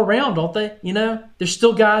let him go around, don't they? There's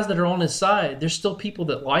still guys that are on his side. There's still people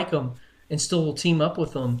that like him and still will team up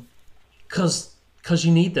with him, because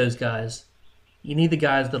you need those guys. You need the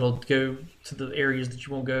guys that'll go to the areas that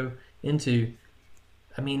you won't go into.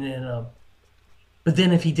 I mean, but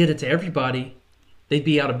then if he did it to everybody, they'd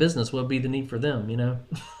be out of business. What would be the need for them,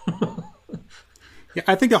 Yeah,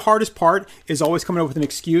 I think the hardest part is always coming up with an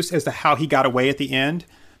excuse as to how he got away at the end.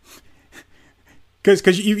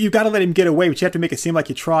 Because you've got to let him get away, but you have to make it seem like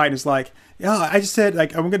you tried. And it's like, yeah, I just said, I'm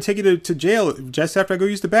going to take you to jail just after I go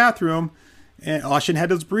use the bathroom. And I shouldn't have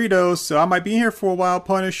those burritos, so I might be here for a while,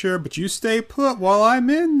 Punisher, but you stay put while I'm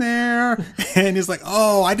in there. And he's like,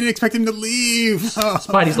 oh, I didn't expect him to leave.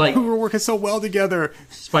 Spidey's like, we were working so well together.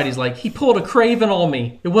 Spidey's like, he pulled a Craven on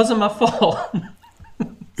me. It wasn't my fault.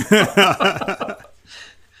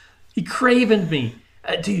 He Cravened me.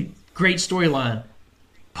 Dude, great storyline.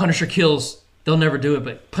 Punisher kills, they'll never do it,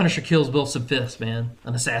 but Punisher kills Wilson Fisk, man.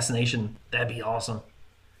 An assassination. That'd be awesome.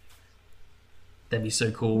 That'd be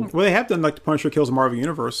so cool. Well, they have done the Punisher kills the Marvel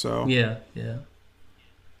Universe, so. Yeah.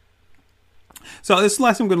 So this is the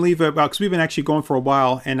last thing I'm going to leave about, because we've been actually going for a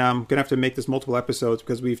while, and I'm going to have to make this multiple episodes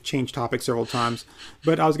because we've changed topics several times.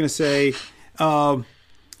 But I was going to say, to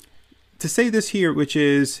say this here, which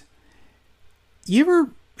is,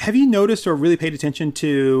 have you noticed or really paid attention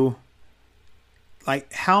to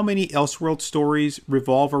how many Elseworld stories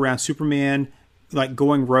revolve around Superman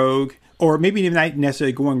going rogue? Or maybe even not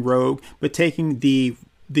necessarily going rogue, but taking the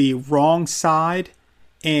wrong side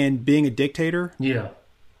and being a dictator. Yeah.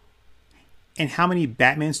 And how many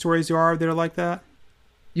Batman stories there are that are like that?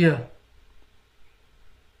 Yeah.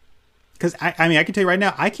 Because, I can tell you right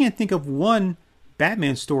now, I can't think of one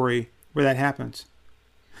Batman story where that happens.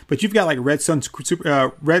 But you've got like Red Sun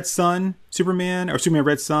Superman or Superman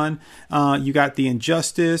Red Sun. You got the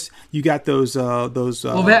Injustice. You got those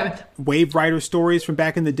Wave Rider stories from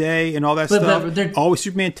back in the day and all that stuff. But always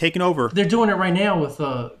Superman taking over. They're doing it right now with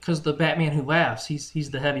because the Batman Who Laughs. He's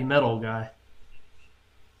the heavy metal guy.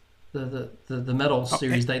 The metal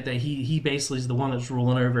series that he basically is the one that's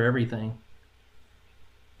ruling over everything.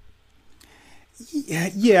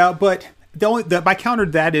 Yeah, but my counter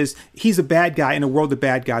to that is he's a bad guy in a world of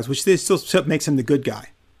bad guys, which still makes him the good guy.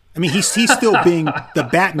 I mean, he's still being the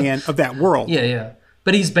Batman of that world. Yeah.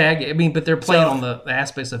 But he's bad. I mean, but they're playing on the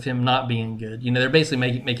aspects of him not being good. They're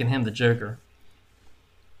basically making him the Joker.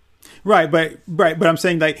 Right, but I'm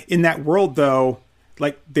saying like in that world though,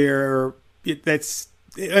 like in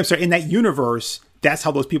that universe, that's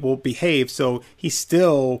how those people behave. So he's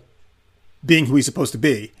still being who he's supposed to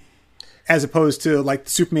be. As opposed to like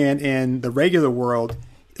Superman in the regular world,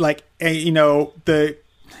 like the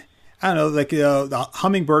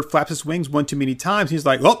hummingbird flaps his wings one too many times. He's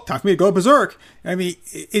like, "Oh, time for me to go berserk." I mean,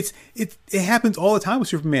 it happens all the time with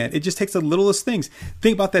Superman. It just takes the littlest things.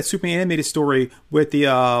 Think about that Superman animated story with the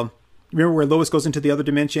remember where Lois goes into the other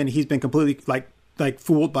dimension. He's been completely like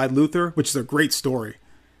fooled by Luthor, which is a great story.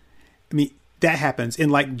 I mean, that happens in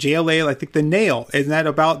like JLA. I think the Nail, isn't that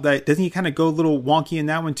about that? Doesn't he kind of go a little wonky in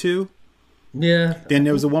that one too? Yeah. Then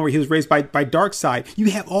there was the one where he was raised by Darkseid.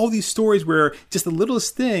 You have all these stories where just the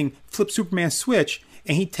littlest thing flips Superman's switch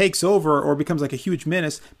and he takes over or becomes like a huge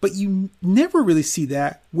menace. But you never really see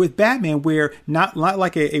that with Batman, where not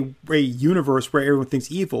like a universe where everyone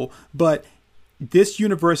thinks evil, but this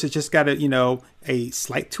universe has just got a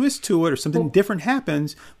slight twist to it, or something different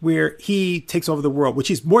happens where he takes over the world, which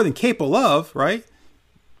he's more than capable of, right?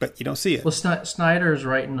 But you don't see it. Well, Snyder's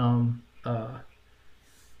writing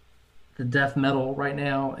the Death Metal right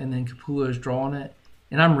now, and then Capullo's drawing it,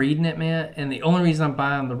 and I'm reading it, man. And the only reason I'm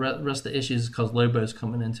buying the rest of the issues is because Lobo's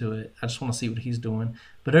coming into it. I just want to see what he's doing.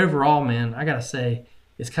 But overall, man, I gotta say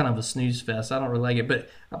it's kind of a snooze fest. I don't really like it, but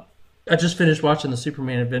I just finished watching the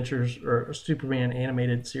Superman Adventures or Superman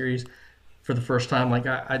animated series for the first time. Like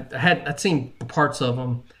I'd seen parts of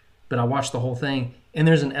them, but I watched the whole thing. And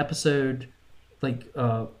there's an episode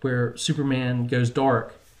where Superman goes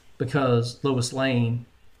dark because Lois Lane.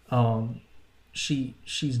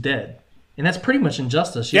 She's dead, and that's pretty much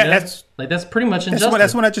Injustice. That's pretty much Injustice.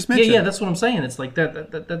 That's what I just mentioned. Yeah, that's what I'm saying. It's like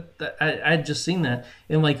that I had just seen that,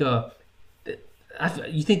 and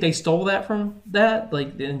you think they stole that from that,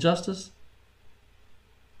 like the Injustice?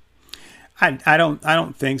 I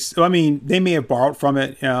don't think so. I mean, they may have borrowed from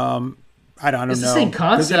it. I don't know. It's the same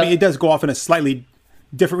concept. I mean, it does go off in a slightly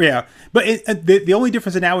different, yeah. But the only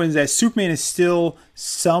difference now is that Superman is still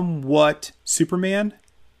somewhat Superman.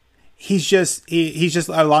 He's just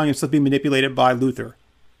allowing himself to be manipulated by Luthor.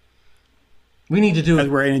 We need to do it.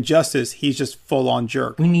 Where in Injustice, he's just full on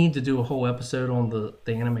jerk. We need to do a whole episode on the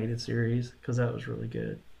animated series because that was really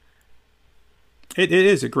good. It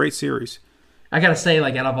is a great series. I gotta say,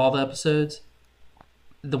 like out of all the episodes,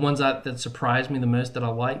 the ones that surprised me the most that I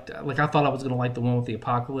liked, like I thought I was gonna like the one with the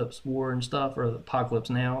Apocalypse War and stuff, or the Apocalypse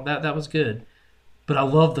Now. That was good. But I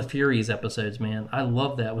love the Furies episodes, man. I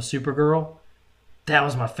love that with Supergirl. That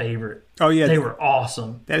was my favorite. Oh yeah, they were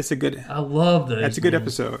awesome. That is a good. I love those. That's a good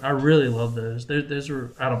episode. I really love those. Those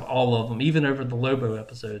were out of all of them, even over the Lobo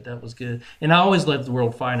episode. That was good. And I always loved the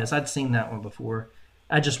World's Finest. I'd seen that one before.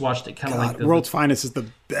 I just watched it kind of like the World's Finest is the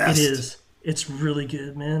best. It is. It's really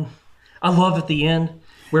good, man. I love at the end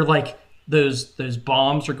where like those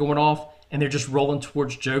bombs are going off and they're just rolling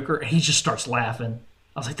towards Joker and he just starts laughing.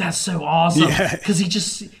 I was like, that's so awesome because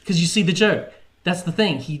you see the joke. That's the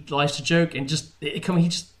thing. He likes to joke and he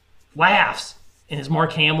just laughs, and is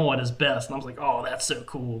Mark Hamill at his best. And I was like, oh, that's so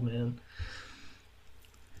cool, man.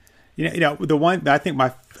 You know, the one I think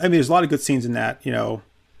there's a lot of good scenes in that. You know,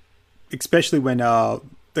 especially when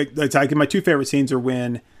my two favorite scenes are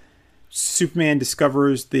when Superman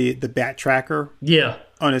discovers the Bat Tracker. Yeah.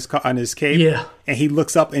 On his cape. Yeah. And he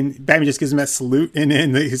looks up and Batman just gives him that salute and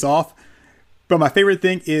then he's off. But my favorite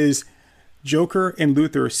thing is Joker and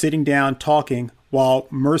Luthor sitting down talking while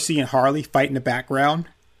Mercy and Harley fight in the background.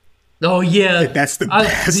 Oh yeah, that's the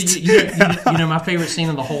best. You know, my favorite scene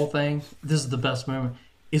of the whole thing. This is the best moment.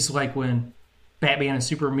 It's like when Batman and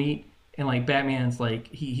Super meet, and like Batman's like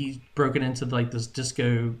he's broken into like this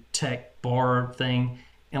disco tech bar thing,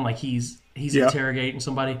 and like he's interrogating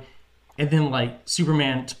somebody, and then like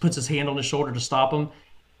Superman puts his hand on his shoulder to stop him,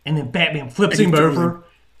 and then Batman flips him over,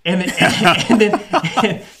 and then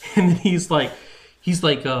he's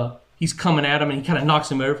coming at him and he kind of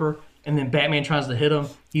knocks him over, and then Batman tries to hit him.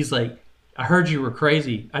 He's like, I heard you were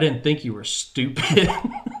crazy. I didn't think you were stupid.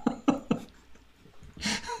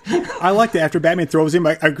 I like that after Batman throws him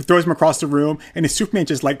across the room, and the Superman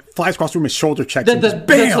just like flies across the room and shoulder checks him. That's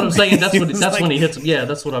what I'm saying. That's when he hits him. Yeah,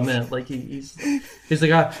 that's what I meant. Like he's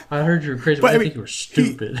like, I heard you were crazy, but I think you were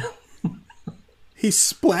stupid. He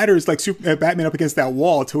splatters like Batman up against that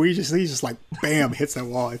wall till he's just like bam, hits that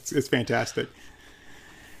wall. It's fantastic.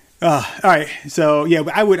 All right, so yeah,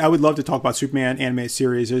 I would love to talk about Superman animated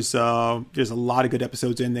series. There's a lot of good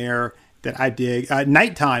episodes in there that I dig.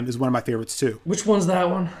 Nighttime is one of my favorites too. Which one's that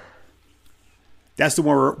one? That's the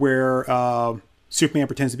one where Superman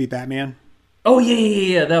pretends to be Batman. Oh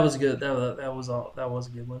yeah. That was good. That was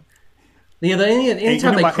a good one. Yeah,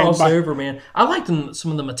 anytime they cross over, man. I liked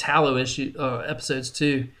some of the Metallo episodes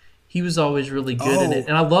too. He was always really good in it,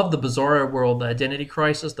 and I love the Bizarro World, the Identity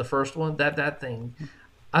Crisis, the first one. That thing,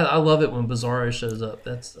 I love it when Bizarro shows up.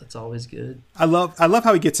 That's always good. I love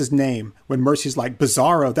how he gets his name when Mercy's like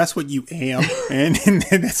Bizarro. That's what you am, and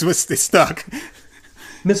that's what's stuck.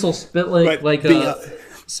 Missile Spitlick,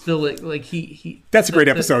 Spitlick, like he. That's a great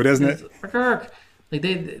episode, isn't it? Like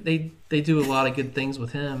they do a lot of good things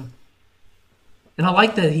with him. And I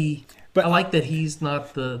like that he's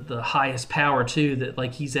not the highest power too. That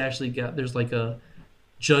like he's actually got there's like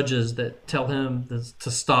judges that tell him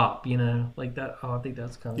to stop. You know, like that. Oh, I think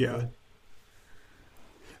that's kind of good.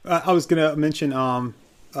 I was gonna mention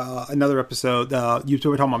another episode. You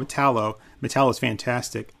were talking about Metallo. Metallo is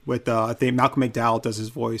fantastic. With I think Malcolm McDowell does his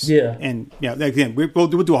voice. Yeah, and again we'll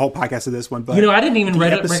do a whole podcast of this one. But I didn't even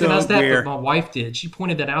recognize that, but my wife did. She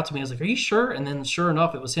pointed that out to me. I was like, "Are you sure?" And then sure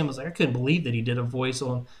enough, it was him. I was like, I couldn't believe that he did a voice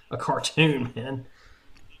on a cartoon, man.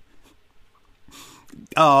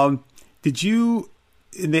 Did you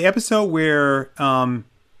in the episode where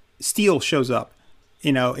Steel shows up,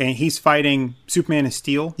 and he's fighting Superman and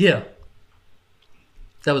Steel? Yeah.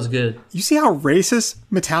 That was good. You see how racist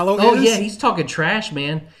Metallo is? Oh, yeah. He's talking trash,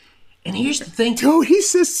 man. And here's the thing. Dude, he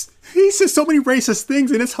says so many racist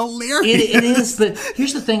things, and it's hilarious. It is, but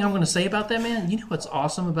here's the thing I'm going to say about that, man. You know what's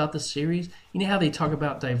awesome about this series? You know how they talk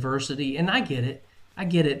about diversity? And I get it. I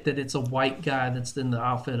get it that it's a white guy that's in the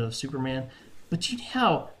outfit of Superman. But you know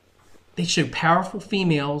how they show powerful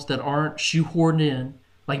females that aren't shoehorned in,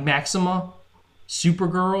 like Maxima,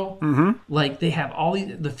 Supergirl, like they have all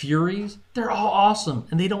the Furies. They're all awesome,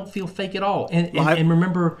 and they don't feel fake at all. And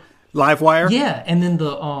remember, Livewire. Yeah, and then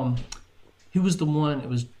the who was the one? It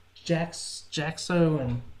was Jaxo,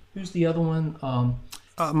 and who's the other one?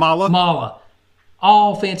 Mala. Mala.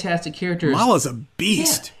 All fantastic characters. Mala's a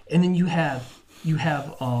beast. Yeah. And then you have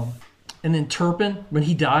and then Turpin when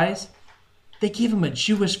he dies. They give him a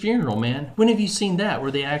Jewish funeral, man. When have you seen that?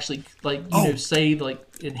 Where they actually say like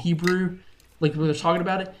in Hebrew. Like we were talking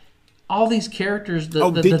about it, all these characters,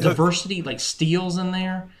 the diversity, like Steel's in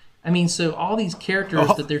there. I mean, so all these characters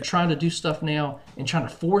that they're trying to do stuff now and trying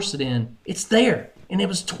to force it in, it's there. And it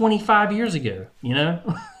was 25 years ago,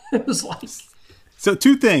 It was like... So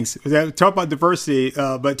two things. Talk about diversity,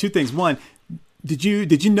 but two things. One, did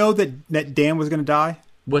you know that Dan was going to die?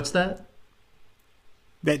 What's that?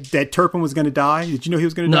 That Turpin was going to die? Did you know he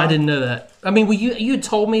was going to die? No, I didn't know that. I mean, you had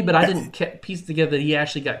told me, but I didn't piece together that he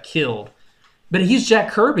actually got killed. But he's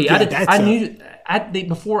Jack Kirby. Yeah, I knew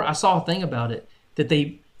before I saw a thing about it that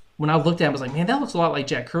when I looked at it, I was like, man, that looks a lot like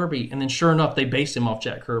Jack Kirby. And then sure enough, they based him off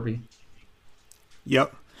Jack Kirby.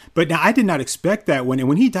 Yep. But now I did not expect that when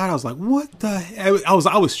he died. I was like, what the hell?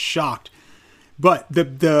 I was shocked. But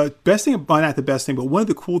the best thing, well, not the best thing, but one of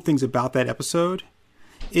the cool things about that episode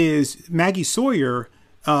is Maggie Sawyer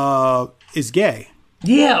is gay.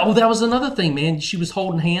 Yeah, that was another thing, man. She was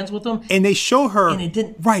holding hands with him. And they show her... And it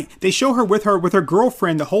didn't... Right. They show her with her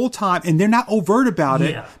girlfriend the whole time, and they're not overt about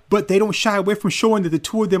it, but they don't shy away from showing that the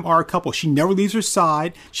two of them are a couple. She never leaves her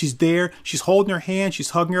side. She's there. She's holding her hand. She's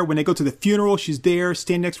hugging her. When they go to the funeral, she's there,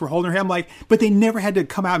 standing next to her, holding her hand. I'm like, but they never had to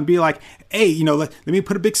come out and be like, hey, let me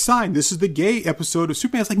put a big sign. This is the gay episode of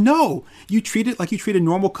Superman. It's like, no. You treat it like you treat a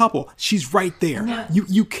normal couple. She's right there.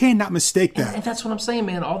 You cannot mistake that. And that's what I'm saying,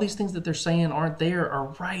 man. All these things that they're saying aren't there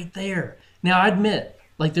are right there. Now, I admit,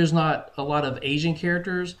 like, there's not a lot of Asian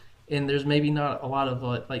characters, and there's maybe not a lot of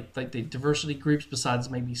like the diversity groups besides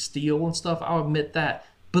maybe Steel and stuff. I'll admit that.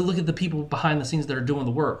 But look at the people behind the scenes that are doing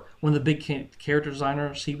the work. One of the big character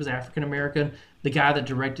designers, he was African American. The guy that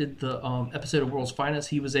directed the episode of World's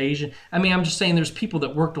Finest, he was Asian. I mean, I'm just saying there's people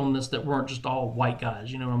that worked on this that weren't just all white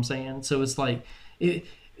guys. You know what I'm saying? So it's like it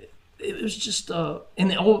was just then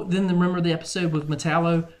remember the episode with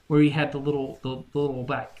Metallo where he had the little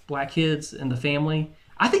black kids and the family.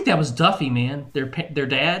 I think that was Duffy, man. Their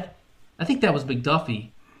dad. I think that was Big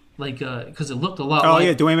Duffy, like because it looked a lot. Oh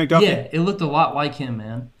yeah, Dwayne McDuffie. Yeah, it looked a lot like him,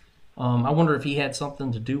 man. I wonder if he had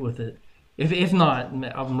something to do with it. If not,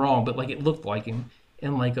 I'm wrong, but like it looked like him.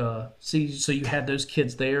 And like so you had those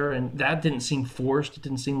kids there, and that didn't seem forced. It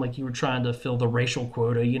didn't seem like you were trying to fill the racial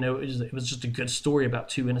quota. It was just a good story about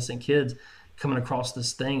two innocent kids coming across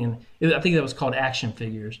this thing, and I think that was called Action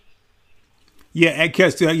Figures. Yeah,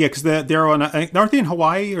 because they're on. Aren't they in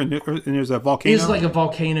Hawaii, and there's a volcano? It's like a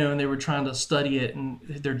volcano, and they were trying to study it, and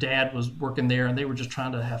their dad was working there, and they were just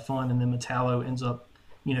trying to have fun. And then Metallo ends up,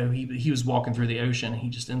 he was walking through the ocean, and he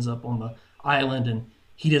just ends up on the island, and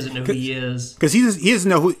he doesn't know who he is because he doesn't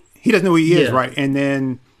know who he is, right? And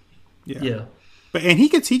then but he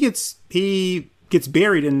gets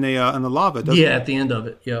buried in the lava, doesn't he? At the end of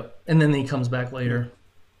it, yep. And then he comes back later.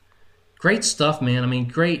 Great stuff, man. I mean,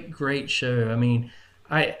 great show. I mean,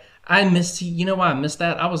 I missed. You know why I missed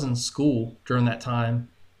that? I was in school during that time,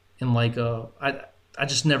 and like I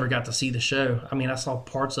just never got to see the show. I mean, I saw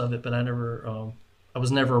parts of it, but I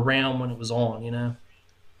was never around when it was on. Yeah.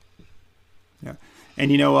 And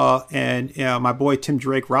my boy Tim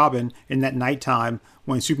Drake Robin, in that nighttime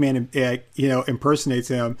when Superman impersonates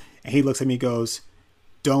him, and he looks at me and goes,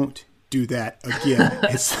 "Don't do that again."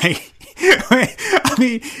 It's like, I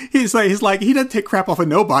mean, he's like he doesn't take crap off of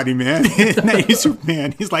nobody, man. He's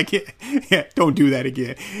Superman. He's like, yeah, don't do that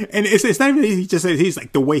again. And it's not even he just says, he's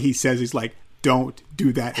like, the way he says, he's like, "Don't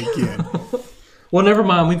do that again." Well, never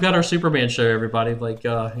mind. We've got our Superman show, everybody. Like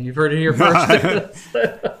you've heard it here first.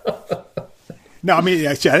 No, I mean,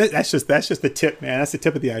 that's just the tip, man. That's the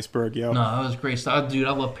tip of the iceberg, yo. No, that was great stuff, dude.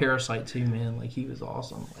 I love Parasite too, man. Like he was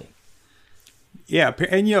awesome. Like, yeah,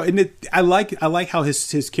 and I like how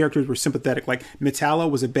his characters were sympathetic. Like Metallo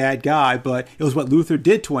was a bad guy, but it was what Luthor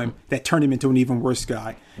did to him that turned him into an even worse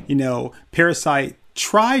guy. Parasite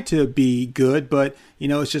tried to be good, but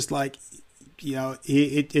it's just like,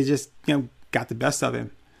 it just got the best of him.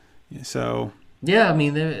 So yeah, I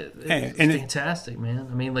mean, it's fantastic, man.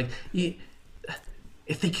 I mean, like.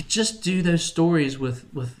 If they could just do those stories with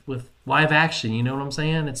live action, you know what I'm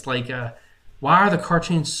saying? It's like, why are the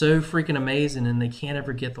cartoons so freaking amazing and they can't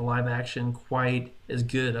ever get the live action quite as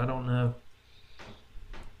good? I don't know.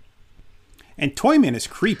 And Toyman is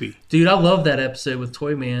creepy, dude. I love that episode with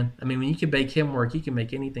Toyman. I mean, when you can make him work, you can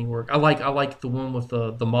make anything work. I like the one with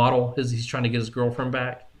the model. He's trying to get his girlfriend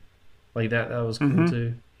back. Like that was cool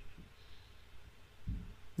too.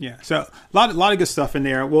 Yeah, so a lot of good stuff in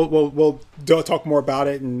there. We'll talk more about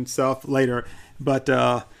it and stuff later. But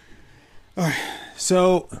all right,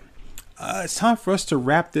 so it's time for us to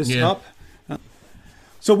wrap this up.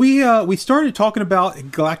 So we started talking about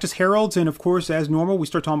Galactus Heralds, and of course, as normal, we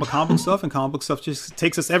start talking about comic book stuff, and comic book stuff just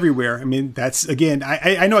takes us everywhere. I mean, that's, again,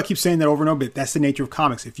 I know I keep saying that over and over, but that's the nature of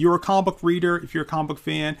comics. If you're a comic book reader, if you're a comic book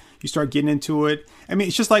fan, you start getting into it. I mean,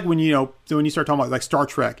 it's just like when you start talking about like Star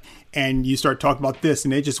Trek, and you start talking about this,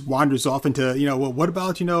 and it just wanders off into, well, what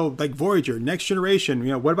about, like Voyager, Next Generation,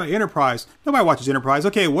 what about Enterprise? Nobody watches Enterprise.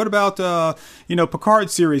 Okay, what about, Picard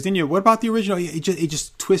series? Then, what about the original? It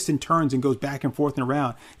just twists and turns and goes back and forth and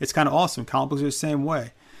around. It's kind of awesome. Comic books are the same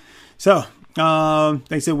way. So,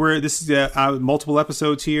 like I said, this is multiple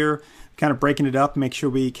episodes here, kind of breaking it up, make sure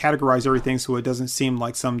we categorize everything so it doesn't seem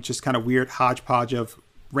like some just kind of weird hodgepodge of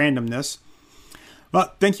randomness.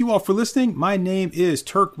 But thank you all for listening. My name is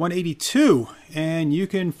Turk182, and you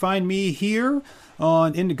can find me here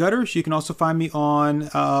on In the Gutters. You can also find me on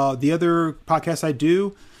the other podcast I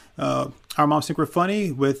do, Our Moms Think We're Funny,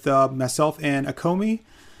 with myself and Akomi,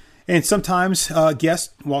 and sometimes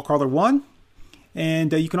guest Wallcrawler1.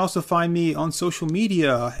 And you can also find me on social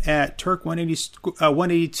media at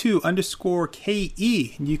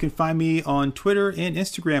Turk182_KE. And you can find me on Twitter and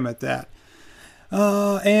Instagram at that.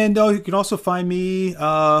 And you can also find me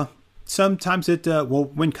sometimes at,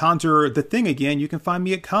 when cons are the thing again, you can find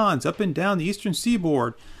me at cons up and down the Eastern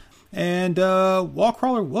Seaboard. And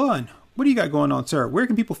Wallcrawler1, what do you got going on, sir? Where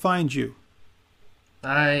can people find you?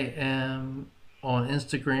 I am on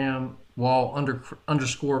Instagram,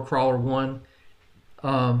 _crawler1.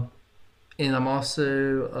 And I'm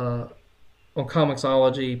also on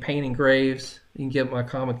Comixology, Payne and Graves. You can get my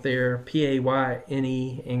comic there, Payne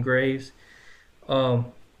and Graves.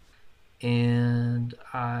 And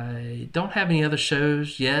I don't have any other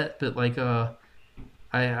shows yet, but like I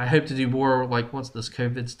hope to do more, like once this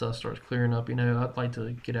COVID stuff starts clearing up, I'd like to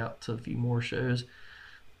get out to a few more shows.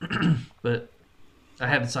 But I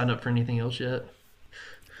haven't signed up for anything else yet.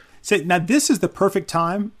 So now this is the perfect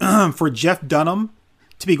time for Jeff Dunham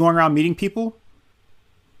to be going around meeting people.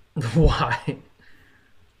 Why?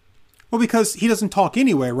 Well, because he doesn't talk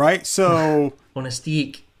anyway, right? So on a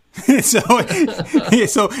stick. so like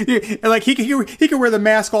he can wear the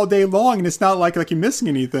mask all day long, and it's not like you're missing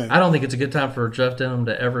anything. I don't think it's a good time for Jeff Dunham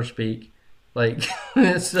to ever speak. Like,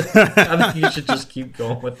 I think you should just keep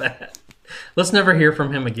going with that. Let's never hear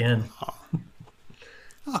from him again.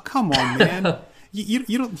 Oh, come on, man.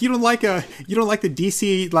 You don't like the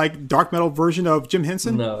DC like dark metal version of Jim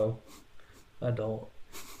Henson? No, I don't.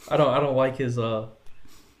 I don't like his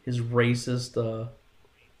racist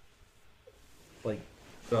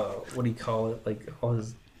what do you call it? Like all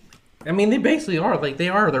his. I mean, they basically are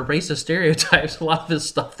they're racist stereotypes. A lot of his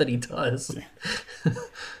stuff that he does.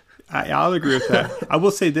 I'll agree with that. I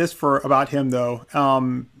will say this about him though,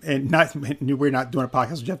 and we're not doing a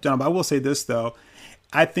podcast with Jeff Dunham, but I will say this though.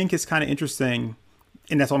 I think it's kind of interesting,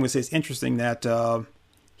 and that's all I'm going to say. It's interesting that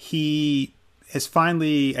he has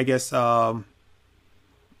finally, I guess,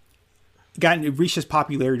 reached his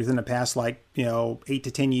popularity within the past 8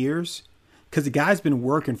 to 10 years. Because the guy's been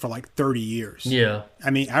working for 30 years. Yeah. I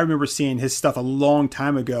mean, I remember seeing his stuff a long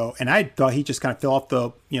time ago, and I thought he just kind of fell off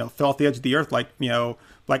the edge of the earth, like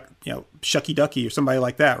Shucky Ducky or somebody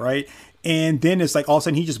like that, right? And then it's all of a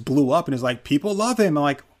sudden he just blew up, and it's people love him.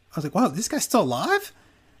 I was like, wow, this guy's still alive?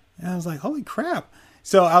 And I was like, holy crap.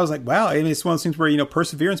 So I was like, wow. I mean, it's one of those things where,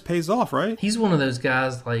 perseverance pays off, right? He's one of those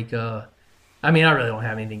guys I mean, I really don't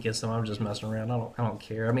have anything against him. I'm just messing around. I don't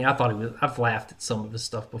care. I mean, I've laughed at some of his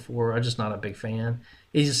stuff before. I'm just not a big fan.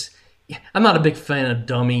 I'm not a big fan of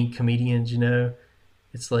dummy comedians, It's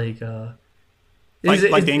it's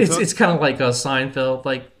kind of like Seinfeld,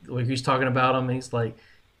 like he's talking about him, and he's like,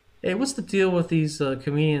 hey, what's the deal with these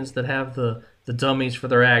comedians that have the dummies for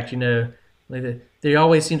their act, Like they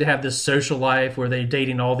always seem to have this social life where they're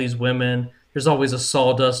dating all these women. There's always a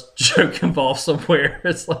sawdust joke involved somewhere.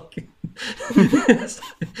 It's like,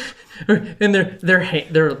 and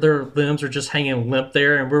their limbs are just hanging limp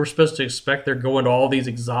there, and we're supposed to expect they're going to all these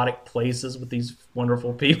exotic places with these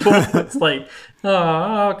wonderful people. It's like,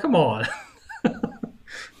 oh, come on.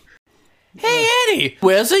 Hey Eddie,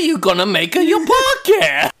 where's you gonna make your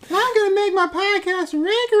podcast? I'm gonna make my podcast on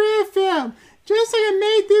Anchor FM, just like I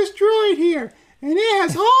made this droid here. And it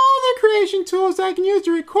has all the creation tools I can use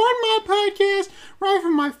to record my podcast right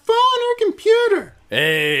from my phone or computer.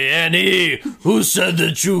 Hey, Annie, who said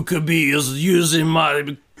that you could be using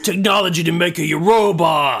my technology to make your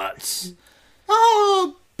robots?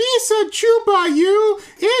 Oh, Bisa Chuba, you.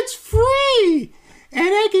 It's free. And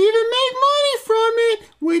I can even make money from it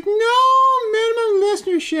with no minimum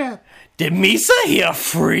listenership. Did Misa hear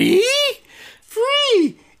free?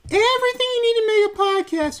 Free. Everything you need to make a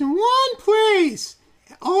podcast in one place.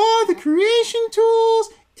 All the creation tools,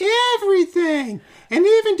 everything. And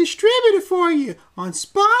even distribute it for you on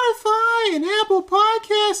Spotify and Apple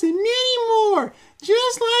Podcasts and many more.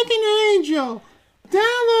 Just like an angel.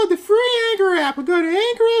 Download the free Anchor app or go to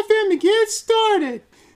Anchor FM to get started.